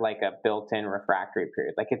has like a built-in refractory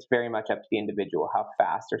period. Like it's very much up to the individual how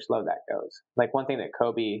fast or slow that goes. Like one thing that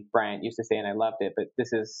Kobe Bryant used to say, and I loved it, but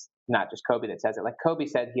this is not just Kobe that says it. Like Kobe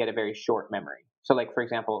said, he had a very short memory. So, like for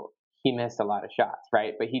example, he missed a lot of shots,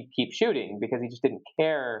 right? But he'd keep shooting because he just didn't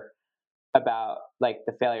care about like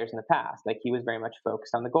the failures in the past. Like he was very much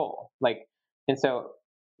focused on the goal. And so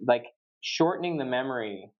like shortening the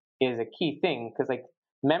memory is a key thing because like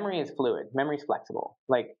memory is fluid, memory is flexible.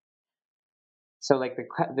 Like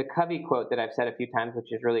the Covey quote that I've said a few times, which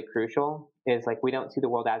is really crucial, is like we don't see the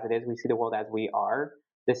world as it is, we see the world as we are.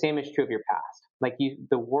 The same is true of your past. Like you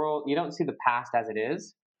don't see the past as it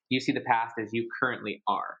is. You see the past as you currently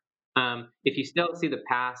are. If you still see the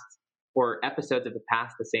past or episodes of the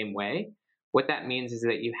past the same way, what that means is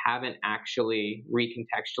that you haven't actually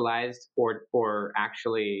recontextualized or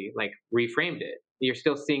actually like reframed it. You're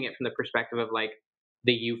still seeing it from the perspective of like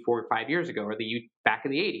the you 4 or 5 years ago or the you back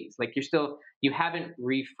in the 80s. Like you haven't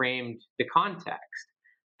reframed the context.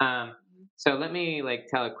 So let me like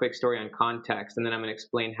tell a quick story on context, and then I'm going to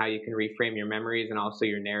explain how you can reframe your memories and also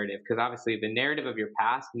your narrative, because obviously the narrative of your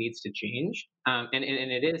past needs to change, and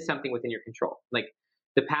it is something within your control. Like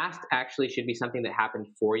the past actually should be something that happened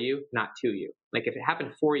for you, not to you. Like if it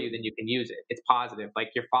happened for you, then you can use it. It's positive. Like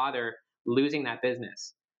your father losing that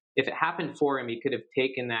business, if it happened for him, he could have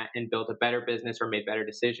taken that and built a better business or made better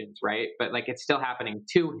decisions, right? But like it's still happening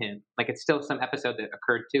to him. Like it's still some episode that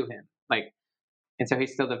occurred to him. Like, and so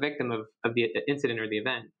he's still the victim of the incident or the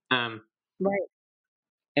event. Right.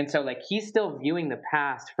 And so like he's still viewing the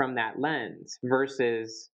past from that lens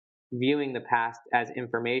versus viewing the past as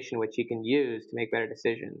information which he can use to make better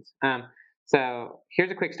decisions. So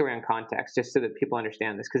here's a quick story on context, just so that people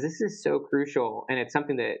understand this, because this is so crucial and it's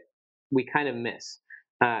something that we kind of miss.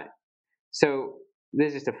 So this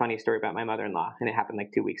is just a funny story about my mother-in-law, and it happened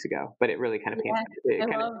like 2 weeks ago. But it really kind of paints Yeah,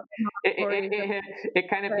 I love stories. it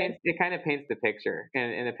kind of paints the picture,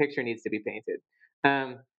 and the picture needs to be painted.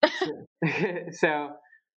 Um, so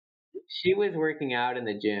she was working out in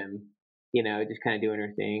the gym, just kind of doing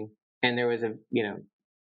her thing, and there was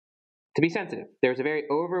to be sensitive, there was a very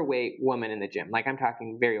overweight woman in the gym. Like I'm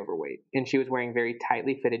talking very overweight, and she was wearing very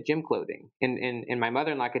tightly fitted gym clothing. And my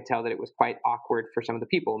mother-in-law could tell that it was quite awkward for some of the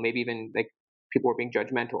people. Maybe even like people were being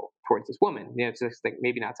judgmental towards this woman. It's just like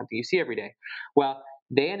maybe not something you see every day. Well,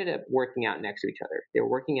 they ended up working out next to each other. They were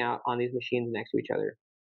working out on these machines next to each other.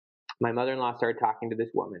 my mother-in-law started talking to this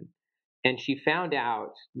woman, and she found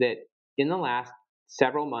out that in the last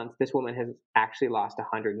several months, this woman has actually lost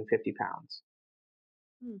 150 pounds.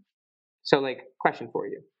 Hmm. So, like, question for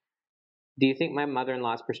you. Do you think my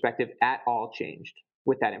mother-in-law's perspective at all changed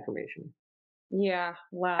with that information? Yeah.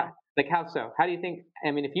 Wow. Like, how so? How do you think?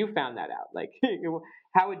 I mean, if you found that out, like,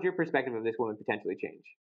 how would your perspective of this woman potentially change?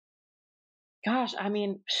 Gosh, I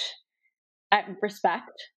mean,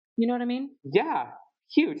 respect. You know what I mean? Yeah,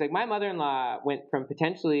 huge. Like, my mother-in-law went from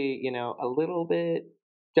potentially, a little bit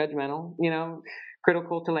judgmental,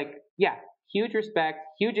 critical to, like, yeah, huge respect,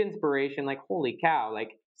 huge inspiration. Like, holy cow!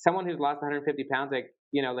 Like, someone who's lost 150 pounds, like,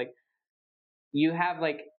 like, you have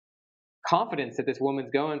like confidence that this woman's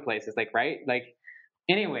going places, like, right? Like,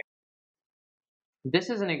 anyway, this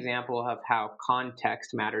is an example of how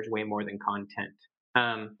context matters way more than content.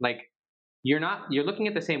 Like, you're looking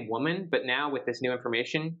at the same woman, but now with this new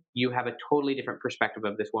information, you have a totally different perspective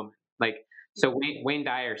of this woman. Like, so Wayne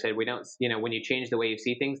Dyer said, we don't, when you change the way you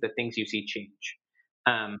see things, the things you see change.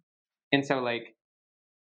 Um, and so, like,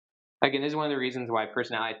 again, this is one of the reasons why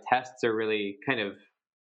personality tests are really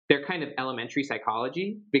they're kind of elementary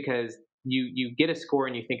psychology, because you get a score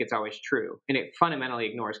and you think it's always true, and it fundamentally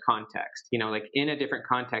ignores context. Like, in a different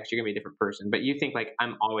context, you're gonna be a different person, but you think, like,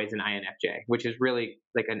 I'm always an INFJ, which is really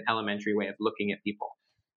like an elementary way of looking at people.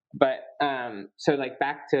 But so, like,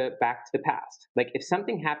 back to the past. Like, if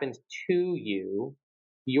something happens to you,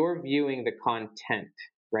 you're viewing the content,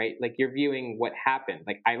 right? Like, you're viewing what happened.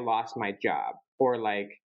 Like, I lost my job, or like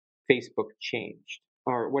Facebook changed,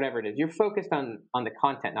 or whatever it is. You're focused on the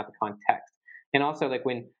content, not the context. And also, like,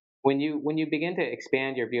 when you begin to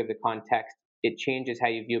expand your view of the context, it changes how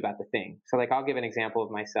you view about the thing. So, like, I'll give an example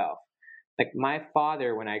of myself. Like, my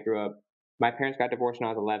father, when I grew up, my parents got divorced when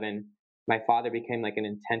I was 11. My father became like an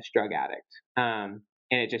intense drug addict, and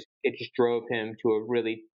it just drove him to a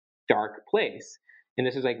really dark place. And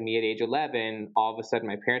this is like me at age 11. All of a sudden,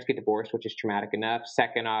 my parents get divorced, which is traumatic enough.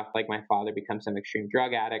 Second off, like, my father becomes some extreme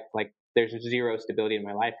drug addict. Like, there's zero stability in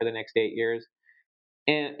my life for the next 8 years.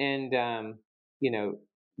 And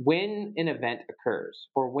when an event occurs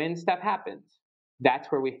or when stuff happens, that's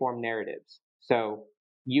where we form narratives. So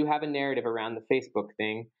you have a narrative around the Facebook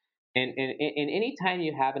thing, and any time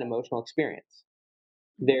you have an emotional experience,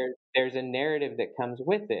 there's a narrative that comes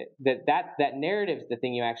with it. That narrative is the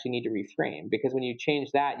thing you actually need to reframe, because when you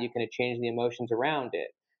change that, you can change the emotions around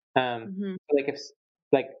it. Hmm. Like, if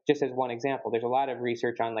like, just as one example, there's a lot of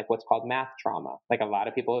research on, like, what's called math trauma. Like, a lot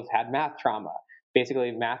of people have had math trauma.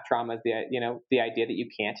 Basically, math trauma is the idea that you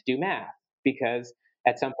can't do math because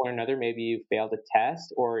at some point or another, maybe you failed a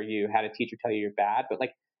test or you had a teacher tell you you're bad. But,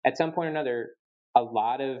 like, at some point or another, a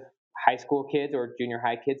lot of high school kids or junior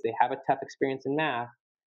high kids, they have a tough experience in math,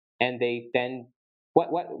 and they then what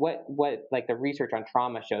like the research on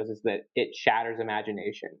trauma shows is that it shatters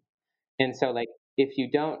imagination. And so, like, if you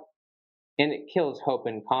don't, and it kills hope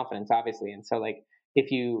and confidence, obviously. And so, like,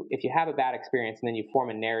 if you have a bad experience and then you form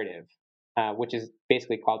a narrative, which is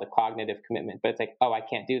basically called a cognitive commitment, but it's like, oh, I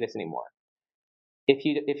can't do this anymore.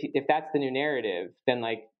 If that's the new narrative, then,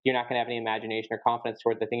 like, you're not going to have any imagination or confidence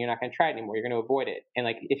toward the thing. You're not going to try it anymore. You're going to avoid it. And,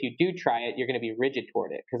 like, if you do try it, you're going to be rigid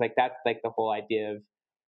toward it, because, like, that's like the whole idea of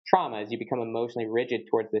trauma, is you become emotionally rigid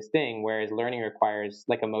towards this thing, whereas learning requires,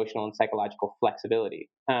 like, emotional and psychological flexibility.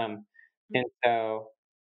 And so,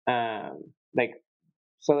 um, like,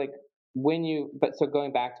 like, but so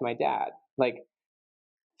going back to my dad, like,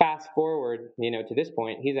 fast forward, to this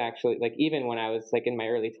point, he's actually, like, even when I was, like, in my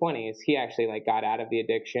early 20s, he actually, like, got out of the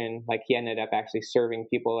addiction. Like, he ended up actually serving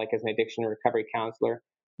people, like, as an addiction recovery counselor.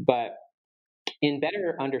 But in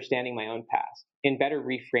better understanding my own past, in better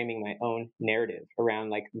reframing my own narrative around,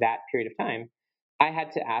 like, that period of time, I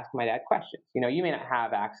had to ask my dad questions. You may not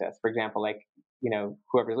have access, for example, like,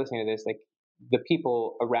 whoever's listening to this, like, the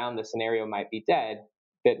people around the scenario might be dead,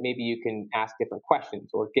 but maybe you can ask different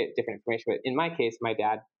questions or get different information. But in my case, my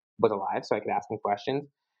dad was alive, so I could ask him questions.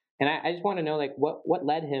 And I just want to know, like, what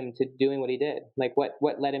led him to doing what he did? Like, what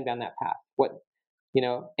led him down that path? What,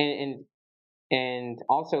 and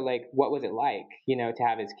also, like, what was it like, to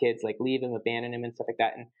have his kids, like, leave him, abandon him, and stuff like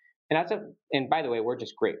that. And by the way, we're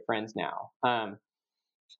just great friends now.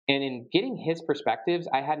 And in getting his perspectives,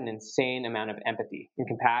 I had an insane amount of empathy and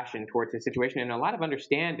compassion towards his situation, and a lot of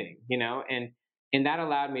understanding, and that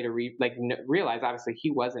allowed me to realize, obviously, he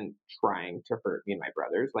wasn't trying to hurt me and my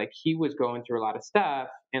brothers. Like, he was going through a lot of stuff,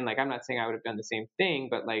 and, like, I'm not saying I would have done the same thing,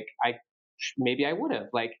 but, like, maybe I would have.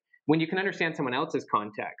 Like, when you can understand someone else's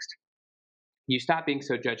context, you stop being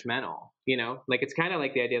so judgmental. Like, it's kind of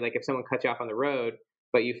like the idea, like, if someone cuts you off on the road,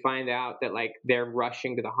 but you find out that, like, they're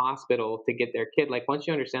rushing to the hospital to get their kid, like, once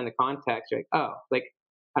you understand the context, you're like, oh, like,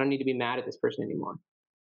 I don't need to be mad at this person anymore.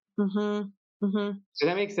 Mhm. Mhm. Does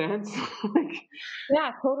that make sense? Like,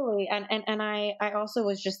 Yeah, totally. And I also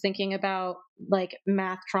was just thinking about like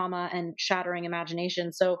math trauma and shattering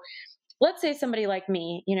imagination. So let's say somebody like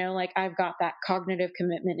me, like I've got that cognitive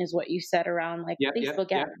commitment is what you said around like yep, yep,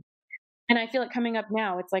 Facebook yep. ads. And I feel like coming up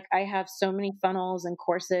now, it's like I have so many funnels and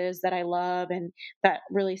courses that I love and that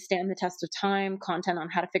really stand the test of time, content on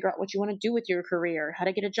how to figure out what you want to do with your career, how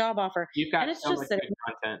to get a job offer. You've And got it's so just much sitting,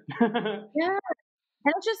 good content. yeah,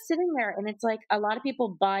 and it's just sitting there. And it's like a lot of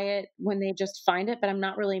people buy it when they just find it, but I'm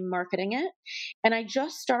not really marketing it. And I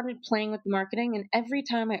just started playing with the marketing. And every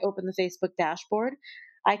time I open the Facebook dashboard,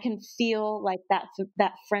 I can feel like that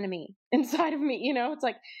frenemy inside of me. It's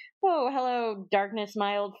like, oh, hello, darkness,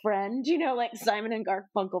 my old friend. Like Simon and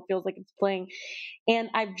Garfunkel feels like it's playing. And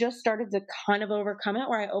I've just started to kind of overcome it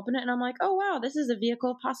where I open it and I'm like, oh wow, this is a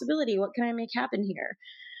vehicle of possibility. What can I make happen here?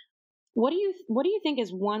 What do you think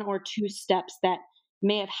is one or two steps that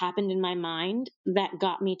may have happened in my mind that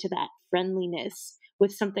got me to that friendliness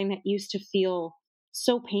with something that used to feel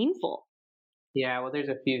so painful? Yeah, well, there's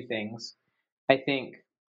a few things. I think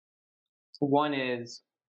one is,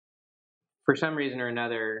 for some reason or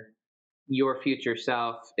another, your future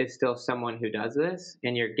self is still someone who does this,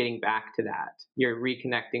 and you're getting back to that. You're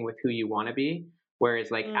reconnecting with who you want to be. Whereas,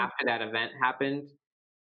 like, Mm, after that event happened,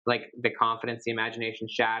 like the confidence, the imagination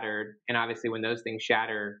shattered. And obviously, when those things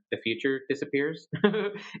shatter, the future disappears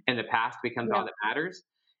and the past becomes yeah. all that matters.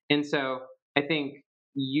 And so I think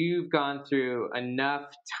you've gone through enough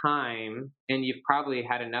time and you've probably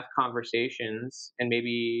had enough conversations and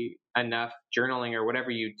maybe enough journaling or whatever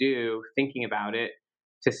you do thinking about it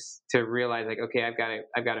to realize, like, okay, I've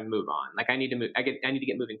got to move on. Like, I need to move. I need to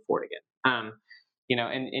get moving forward again.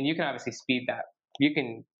 And you can obviously speed that. You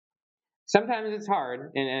can Sometimes it's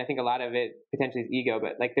hard, and I think a lot of it potentially is ego,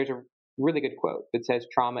 but like there's a really good quote that says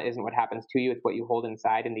trauma isn't what happens to you, it's what you hold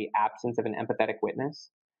inside in the absence of an empathetic witness.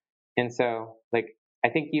 And so, like, I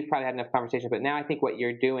think you've probably had enough conversation, but now I think what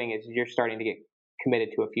you're doing is you're starting to get committed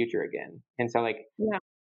to a future again. And so, like, Yeah.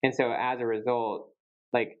 and so as a result,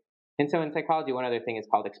 like, and so in psychology, one other thing is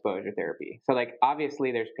called exposure therapy. So, like,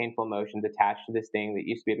 obviously there's painful emotions attached to this thing that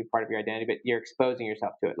used to be a big part of your identity, but you're exposing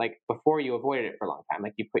yourself to it. Like, before, you avoided it for a long time.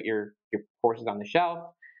 Like, you put your courses on the shelf,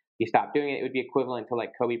 you stopped doing it. It would be equivalent to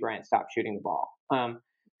like Kobe Bryant stopped shooting the ball.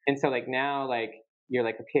 And so, like, now, like, you're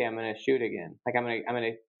like, okay, I'm gonna shoot again. Like, I'm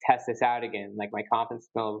gonna test this out again. Like, my confidence is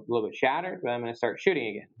a little bit shattered, but I'm gonna start shooting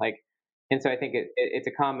again. Like, and so I think it's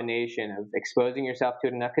a combination of exposing yourself to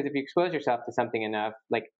it enough. Because if you expose yourself to something enough,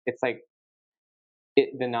 like, it's like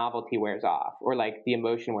the novelty wears off, or like the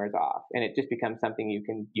emotion wears off, and it just becomes something you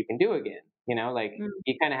can do again. Like, Mm,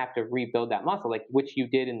 you kind of have to rebuild that muscle, like, which you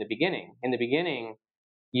did in the beginning. In the beginning,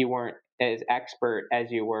 you weren't as expert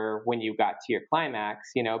as you were when you got to your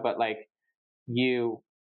climax, but like you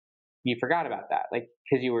you forgot about that, like,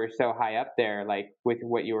 because you were so high up there, like, with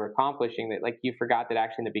what you were accomplishing, that, like, you forgot that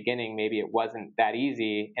actually in the beginning maybe it wasn't that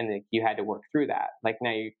easy and that you had to work through that. Like,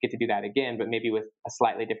 now you get to do that again, but maybe with a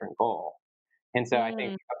slightly different goal. And so I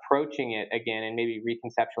think mm, approaching it again and maybe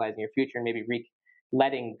reconceptualizing your future and maybe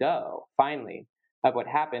letting go finally of what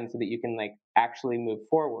happened so that you can, like, actually move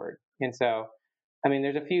forward. And so, I mean,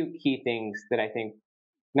 there's a few key things that I think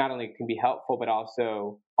not only can be helpful but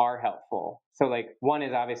also are helpful. So, like, one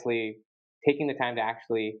is obviously taking the time to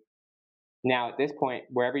actually, now at this point,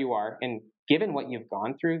 wherever you are, and given what you've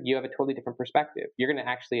gone through, you have a totally different perspective. You're going to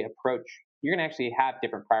actually have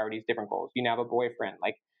different priorities, different goals. You now have a boyfriend,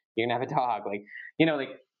 like, you're going to have a dog, like,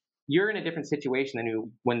 you're in a different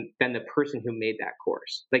situation than the person who made that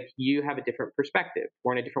course. Like, you have a different perspective.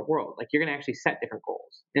 We're in a different world. Like, you're going to actually set different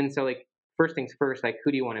goals. And so, like, first things first, like,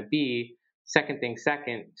 who do you want to be? Second thing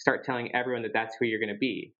second, start telling everyone that that's who you're going to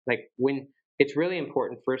be. Like, when it's really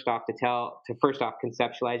important, first off, to first off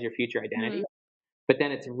conceptualize your future identity, mm, but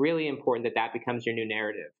then it's really important that that becomes your new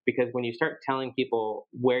narrative, because when you start telling people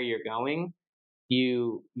where you're going,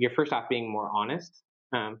 you're first off being more honest.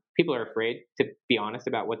 People are afraid to be honest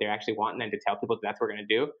about what they actually want and then to tell people that that's what we're going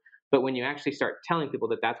to do. But when you actually start telling people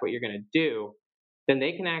that that's what you're going to do, then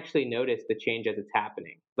they can actually notice the change as it's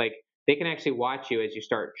happening. Like, they can actually watch you as you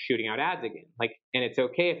start shooting out ads again. Like, and it's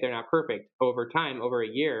okay if they're not perfect. Over time, over a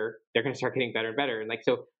year, they're going to start getting better and better. And, like,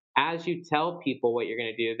 so as you tell people what you're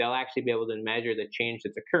going to do, they'll actually be able to measure the change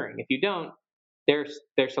that's occurring. If you don't, their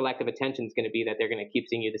selective attention is going to be that they're going to keep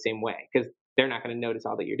seeing you the same way, because they're not going to notice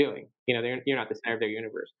all that you're doing. You're not the center of their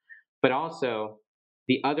universe. But also,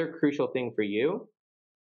 the other crucial thing for you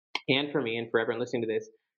and for me and for everyone listening to this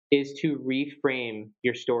is to reframe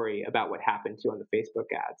your story about what happened to you on the Facebook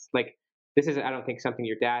ads. Like, this is, I don't think, something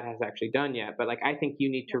your dad has actually done yet, but, like, I think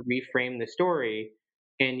you need to reframe the story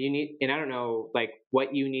and I don't know like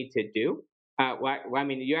what you need to do. I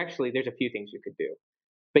mean, there's a few things you could do,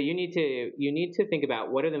 but you need to think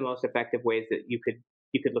about what are the most effective ways that you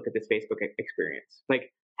could look at this Facebook experience.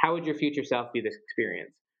 Like, how would your future self view this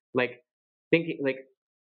experience? Like, thinking like,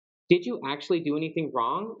 did you actually do anything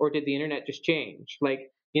wrong, or did the internet just change?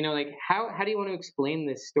 Like, like how do you want to explain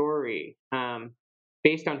this story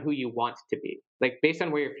based on who you want to be? Like, based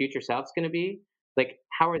on where your future self's going to be. Like,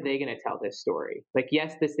 how are they going to tell this story? Like,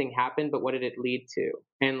 yes, this thing happened, but what did it lead to?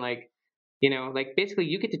 And like, like basically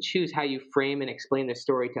you get to choose how you frame and explain this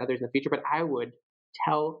story to others in the future. But I would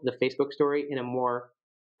tell the Facebook story in a more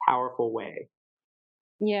powerful way.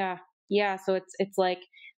 Yeah. Yeah. So it's like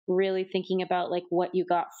really thinking about like what you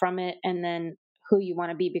got from it and then who you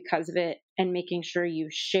want to be because of it and making sure you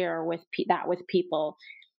share with that with people.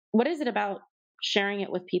 What is it about sharing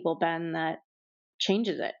it with people, Ben, that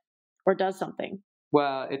changes it or does something?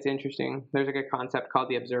 Well, it's interesting. There's like a concept called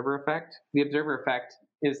the observer effect. The observer effect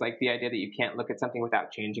is like the idea that you can't look at something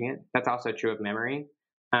without changing it. That's also true of memory.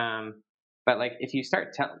 But like if you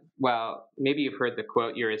start telling, well, maybe you've heard the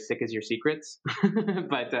quote, "You're as sick as your secrets,"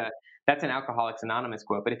 but that's an Alcoholics Anonymous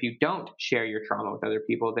quote. But if you don't share your trauma with other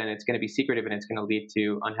people, then it's going to be secretive and it's going to lead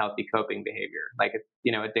to unhealthy coping behavior, like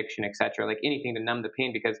addiction, etc. Like anything to numb the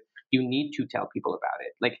pain, because you need to tell people about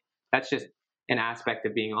it. Like that's just an aspect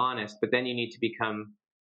of being honest. But then you need to become,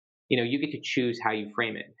 you get to choose how you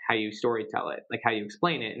frame it, how you story tell it, like how you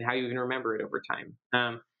explain it, and how you even remember it over time.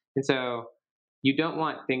 And so you don't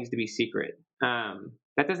want things to be secret.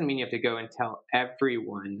 That doesn't mean you have to go and tell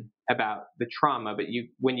everyone about the trauma, but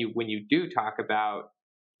when you do talk about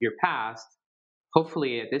your past,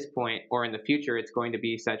 hopefully at this point or in the future, it's going to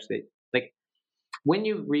be such that like when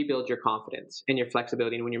you rebuild your confidence and your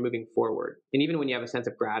flexibility, and when you're moving forward, and even when you have a sense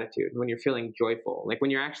of gratitude, when you're feeling joyful, like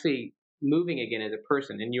when you're actually moving again as a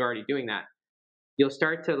person, and you're already doing that, you'll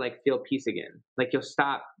start to like feel peace again. Like you'll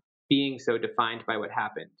stop being so defined by what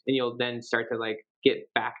happened, and you'll then start to like get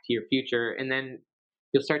back to your future, and then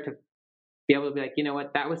you'll start to be able to be like, you know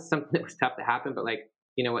what, that was something that was tough to happen, but like,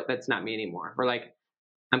 you know what, that's not me anymore. Or like,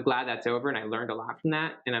 I'm glad that's over, and I learned a lot from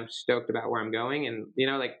that, and I'm stoked about where I'm going. And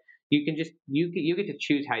like you can just you get to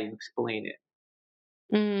choose how you explain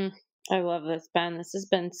it. I love this, Ben. This has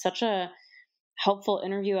been such a helpful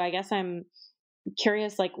interview. I guess I'm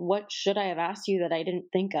curious, like, what should I have asked you that I didn't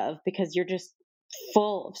think of? Because you're just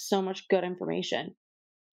full of so much good information.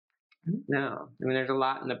 No, I mean, there's a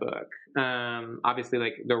lot in the book. Obviously,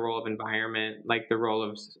 like the role of environment, like the role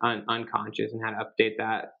of unconscious and how to update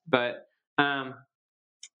that. But no,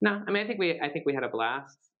 I mean, I think we had a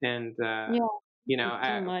blast, and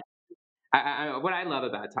Yeah, so much. what I love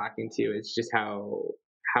about talking to you is just how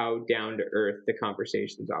down to earth the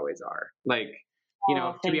conversations always are. Like,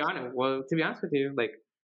 Oh, thank you. to be honest with you, like,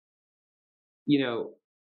 you know,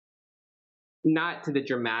 not to the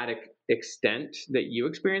dramatic extent that you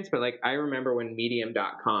experienced, but like I remember when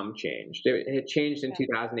medium.com changed. It changed in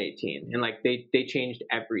 2018, and like they changed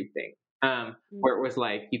everything. Where it was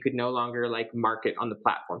like you could no longer like market on the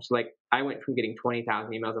platform. So like I went from getting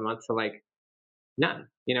 20,000 emails a month to like none.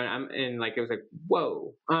 And like it was like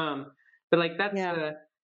whoa. But like that's Yeah,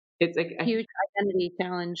 it's like huge identity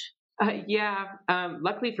challenge. yeah.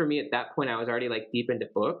 Luckily for me at that point, I was already like deep into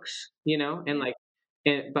books, and Yeah. like,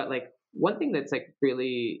 but like one thing that's like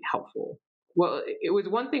really helpful. Well, it was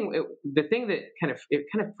one thing. The thing that kind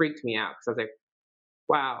of freaked me out because I was like,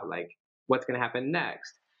 wow, like what's going to happen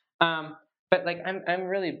next? But like I'm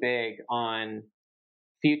really big on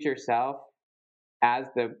future self as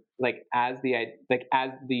the as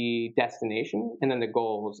the destination, and then the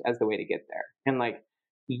goals as the way to get there. And like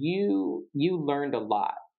you learned a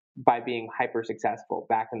lot by being hyper successful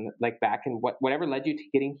back in whatever led you to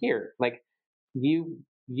getting here. Like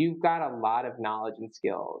you've got a lot of knowledge and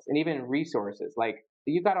skills and even resources. Like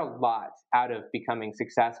you got a lot out of becoming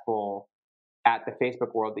successful at the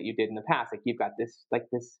Facebook world that you did in the past. Like you've got this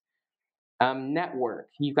network.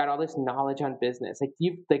 You've got all this knowledge on business.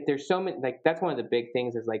 There's so many. Like that's one of the big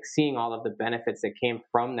things is like seeing all of the benefits that came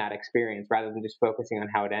from that experience rather than just focusing on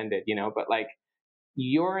how it ended. But like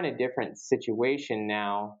you're in a different situation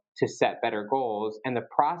now to set better goals, and the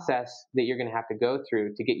process that you're going to have to go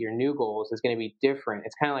through to get your new goals is going to be different.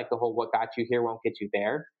 It's kind of like the whole "what got you here won't get you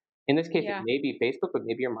there." In this case, it Yeah. may be Facebook, but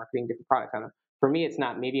maybe you're marketing different products. I don't know. For me, it's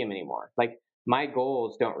not Medium anymore. Like my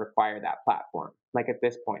goals don't require that platform. Like at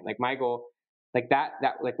this point, like my goal, like that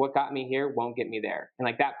like what got me here won't get me there, and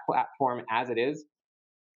like that platform as it is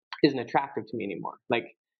isn't attractive to me anymore.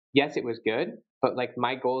 Like yes, it was good, but like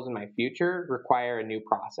my goals in my future require a new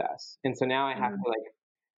process, and so now I have Mhm. to like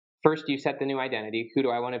first you set the new identity. Who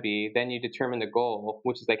do I want to be? Then you determine the goal,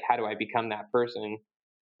 which is like how do I become that person?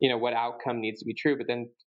 what outcome needs to be true. But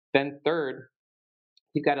then third,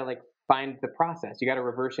 you've got to like find the process. You got to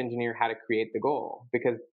reverse engineer how to create the goal,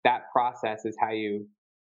 because that process is how you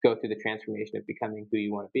go through the transformation of becoming who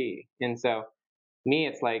you want to be. And so me,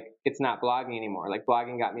 it's like, it's not blogging anymore. Like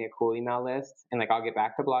blogging got me a cool email list, and like I'll get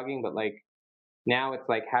back to blogging, but like now it's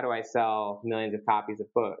like, how do I sell millions of copies of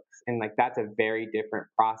books? And like that's a very different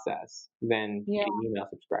process than email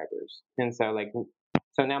subscribers. And so like,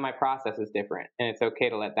 so now my process is different, and it's okay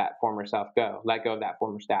to let that former self go, let go of that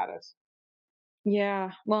former status. Yeah.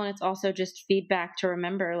 Well, and it's also just feedback to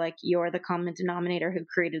remember, like, you're the common denominator who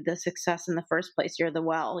created the success in the first place. You're the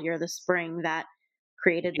well, you're the spring that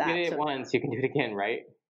created that. You did it once, you can do it again, right?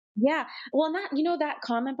 Yeah. Well, that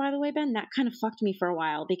comment, by the way, Ben, that kind of fucked me for a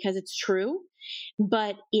while, because it's true,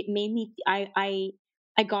 but it made me,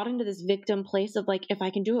 I got into this victim place of like, if I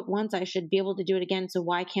can do it once, I should be able to do it again. So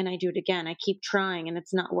why can't I do it again? I keep trying and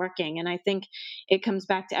it's not working. And I think it comes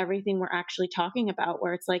back to everything we're actually talking about,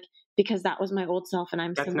 where it's like, because that was my old self and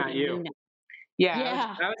I'm That's not you. now.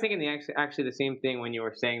 Yeah. I was thinking actually the same thing when you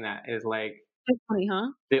were saying that, is like, that's funny,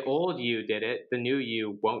 huh? The old you did it. The new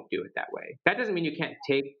you won't do it that way. That doesn't mean you can't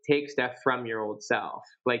take stuff from your old self.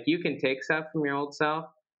 Like you can take stuff from your old self,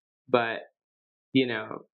 but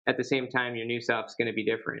at the same time, your new self's going to be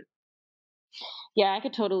different. Yeah, I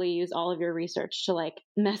could totally use all of your research to like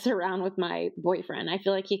mess around with my boyfriend. I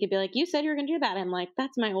feel like he could be like, you said you were going to do that. I'm like,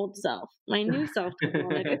 that's my old self. My new self. Thanks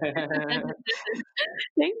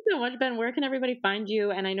so much, Ben. Where can everybody find you?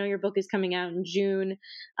 And I know your book is coming out in June,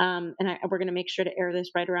 and we're going to make sure to air this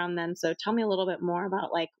right around then. So tell me a little bit more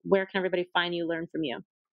about like, where can everybody find you, learn from you?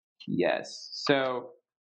 Yes. So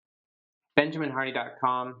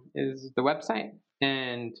benjaminhardy.com is the website.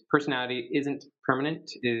 And Personality Isn't Permanent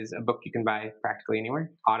is a book you can buy practically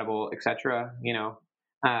anywhere, Audible, etc.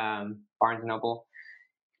 Barnes & Noble.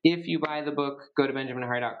 If you buy the book, go to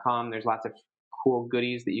benjaminhardy.com. There's lots of cool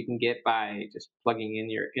goodies that you can get by just plugging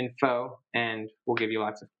in your info, and we'll give you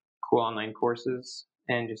lots of cool online courses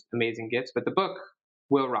and just amazing gifts. But the book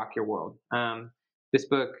will rock your world. This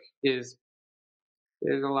book is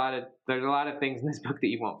there's a lot of things in this book that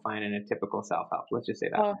you won't find in a typical self-help. Let's just say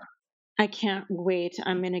that. Oh. I can't wait.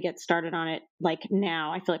 I'm going to get started on it like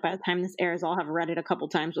now. I feel like by the time this airs, I'll have read it a couple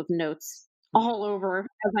times with notes all over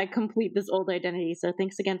as I complete this old identity. So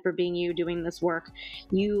thanks again for being you, doing this work.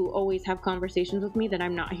 You always have conversations with me that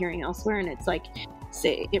I'm not hearing elsewhere. And it's like,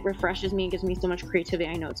 it refreshes me and gives me so much creativity.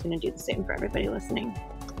 I know it's going to do the same for everybody listening.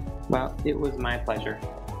 Well, it was my pleasure.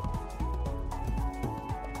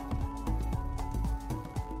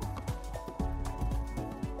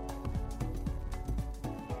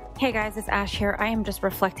 Hey guys, it's Ash here. I am just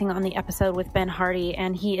reflecting on the episode with Ben Hardy,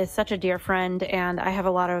 and he is such a dear friend, and I have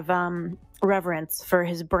a lot of reverence for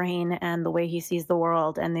his brain and the way he sees the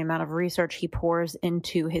world and the amount of research he pours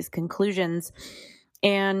into his conclusions.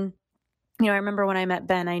 And, I remember when I met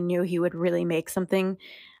Ben, I knew he would really make something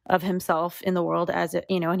of himself in the world,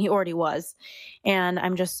 and he already was. And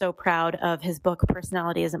I'm just so proud of his book,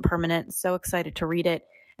 Personality Isn't Permanent. So excited to read it,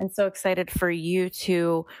 and so excited for you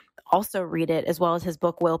to also read it, as well as his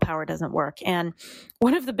book, Willpower Doesn't Work. And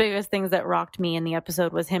one of the biggest things that rocked me in the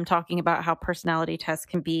episode was him talking about how personality tests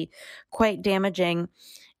can be quite damaging.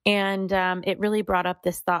 And it really brought up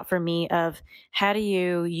this thought for me of, how do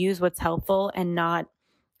you use what's helpful and not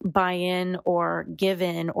buy in or give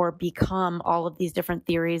in or become all of these different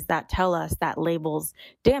theories that tell us that labels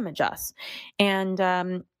damage us.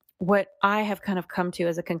 And what I have kind of come to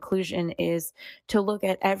as a conclusion is to look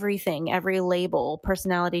at everything, every label,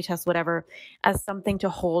 personality test, whatever, as something to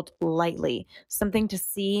hold lightly, something to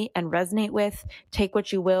see and resonate with, take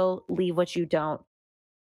what you will, leave what you don't.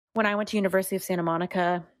 When I went to University of Santa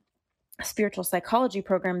Monica spiritual psychology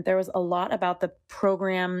program, there was a lot about the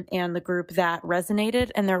program and the group that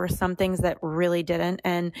resonated, and there were some things that really didn't.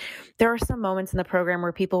 And there were some moments in the program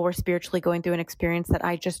where people were spiritually going through an experience that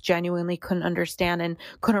I just genuinely couldn't understand and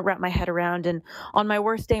couldn't wrap my head around. And on my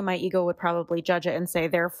worst day, my ego would probably judge it and say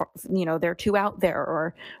they're too out there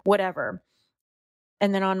or whatever.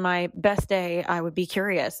 And then on my best day, I would be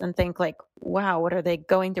curious and think like, wow, what are they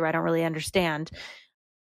going through? I don't really understand.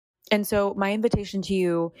 And so my invitation to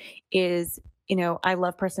you is, I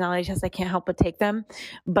love personality tests. I can't help but take them,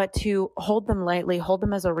 but to hold them lightly, hold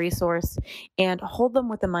them as a resource, and hold them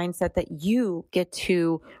with the mindset that you get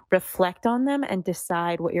to reflect on them and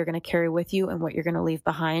decide what you're going to carry with you and what you're going to leave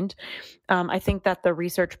behind. I think that the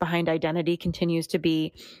research behind identity continues to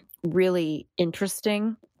be really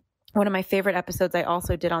interesting. One of my favorite episodes I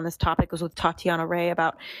also did on this topic was with Tatiana Ray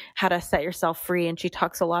about how to set yourself free. And she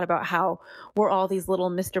talks a lot about how we're all these little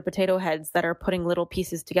Mr. Potato Heads that are putting little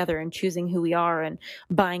pieces together and choosing who we are and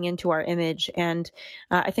buying into our image. And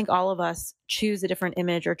I think all of us choose a different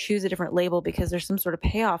image or choose a different label because there's some sort of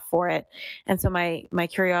payoff for it. And so my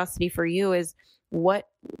curiosity for you is, what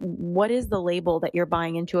is the label that you're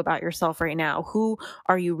buying into about yourself right now? Who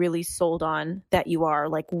are you really sold on that you are?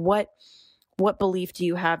 Like, what belief do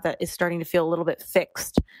you have that is starting to feel a little bit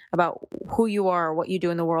fixed about who you are, what you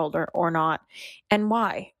do in the world, or not? And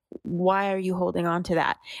why? Why are you holding on to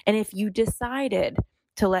that? And if you decided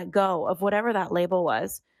to let go of whatever that label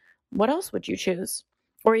was, what else would you choose?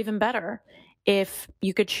 Or even better, if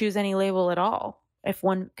you could choose any label at all, if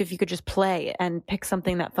you could just play and pick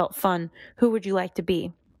something that felt fun, who would you like to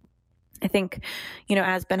be? I think,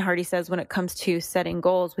 as Ben Hardy says, when it comes to setting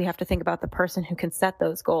goals, we have to think about the person who can set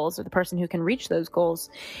those goals or the person who can reach those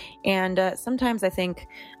goals. And sometimes I think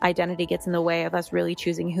identity gets in the way of us really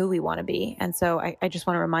choosing who we want to be. And so I just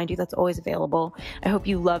want to remind you that's always available. I hope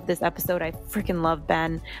you love this episode. I freaking love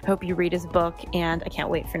Ben. I hope you read his book, and I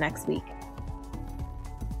can't wait for next week.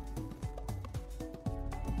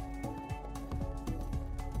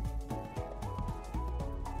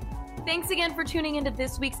 Thanks again for tuning into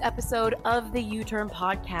this week's episode of the U-Turn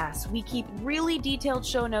Podcast. We keep really detailed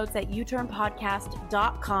show notes at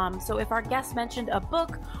uturnpodcast.com. So if our guest mentioned a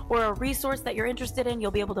book or a resource that you're interested in,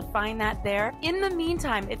 you'll be able to find that there. In the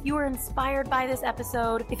meantime, if you were inspired by this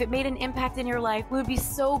episode, if it made an impact in your life, we would be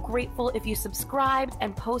so grateful if you subscribed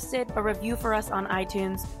and posted a review for us on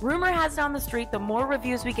iTunes. Rumor has it on the street, the more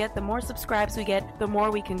reviews we get, the more subscribes we get, the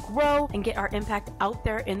more we can grow and get our impact out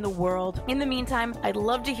there in the world. In the meantime, I'd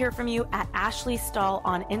love to hear from you at Ashley Stahl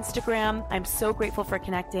on Instagram. I'm so grateful for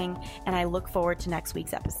connecting, and I look forward to next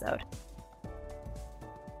week's episode.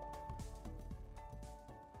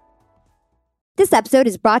 This episode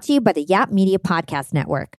is brought to you by the Yap Media Podcast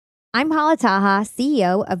Network. I'm Hala Taha,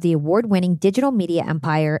 CEO of the award-winning digital media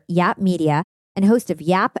empire, Yap Media, and host of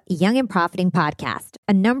Yap Young and Profiting Podcast,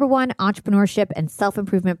 a #1 entrepreneurship and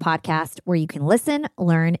self-improvement podcast where you can listen,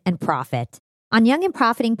 learn, and profit. On Young and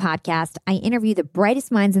Profiting Podcast, I interview the brightest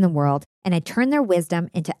minds in the world, and I turn their wisdom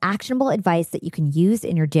into actionable advice that you can use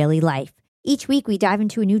in your daily life. Each week, we dive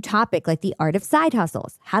into a new topic like the art of side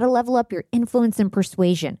hustles, how to level up your influence and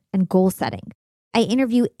persuasion, and goal setting. I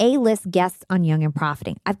interview A-list guests on Young and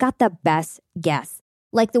Profiting. I've got the best guests,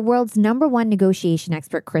 like the world's #1 negotiation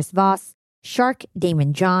expert, Chris Voss, Shark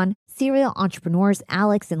Damon John, serial entrepreneurs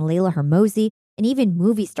Alex and Layla Hermosi, and even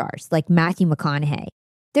movie stars like Matthew McConaughey.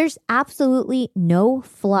 There's absolutely no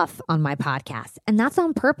fluff on my podcast, and that's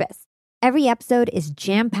on purpose. Every episode is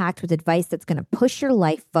jam-packed with advice that's going to push your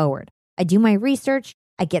life forward. I do my research,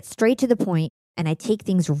 I get straight to the point, and I take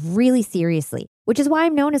things really seriously, which is why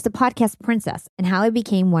I'm known as the podcast princess and how I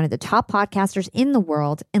became one of the top podcasters in the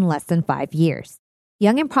world in less than 5 years.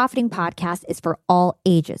 Young and Profiting Podcast is for all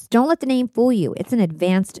ages. Don't let the name fool you. It's an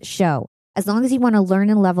advanced show. As long as you want to learn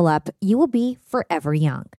and level up, you will be forever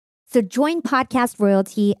young. So join Podcast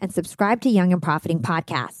Royalty and subscribe to Young and Profiting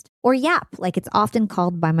Podcast, or YAP, like it's often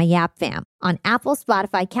called by my YAP fam, on Apple,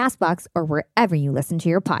 Spotify, CastBox, or wherever you listen to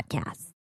your podcasts.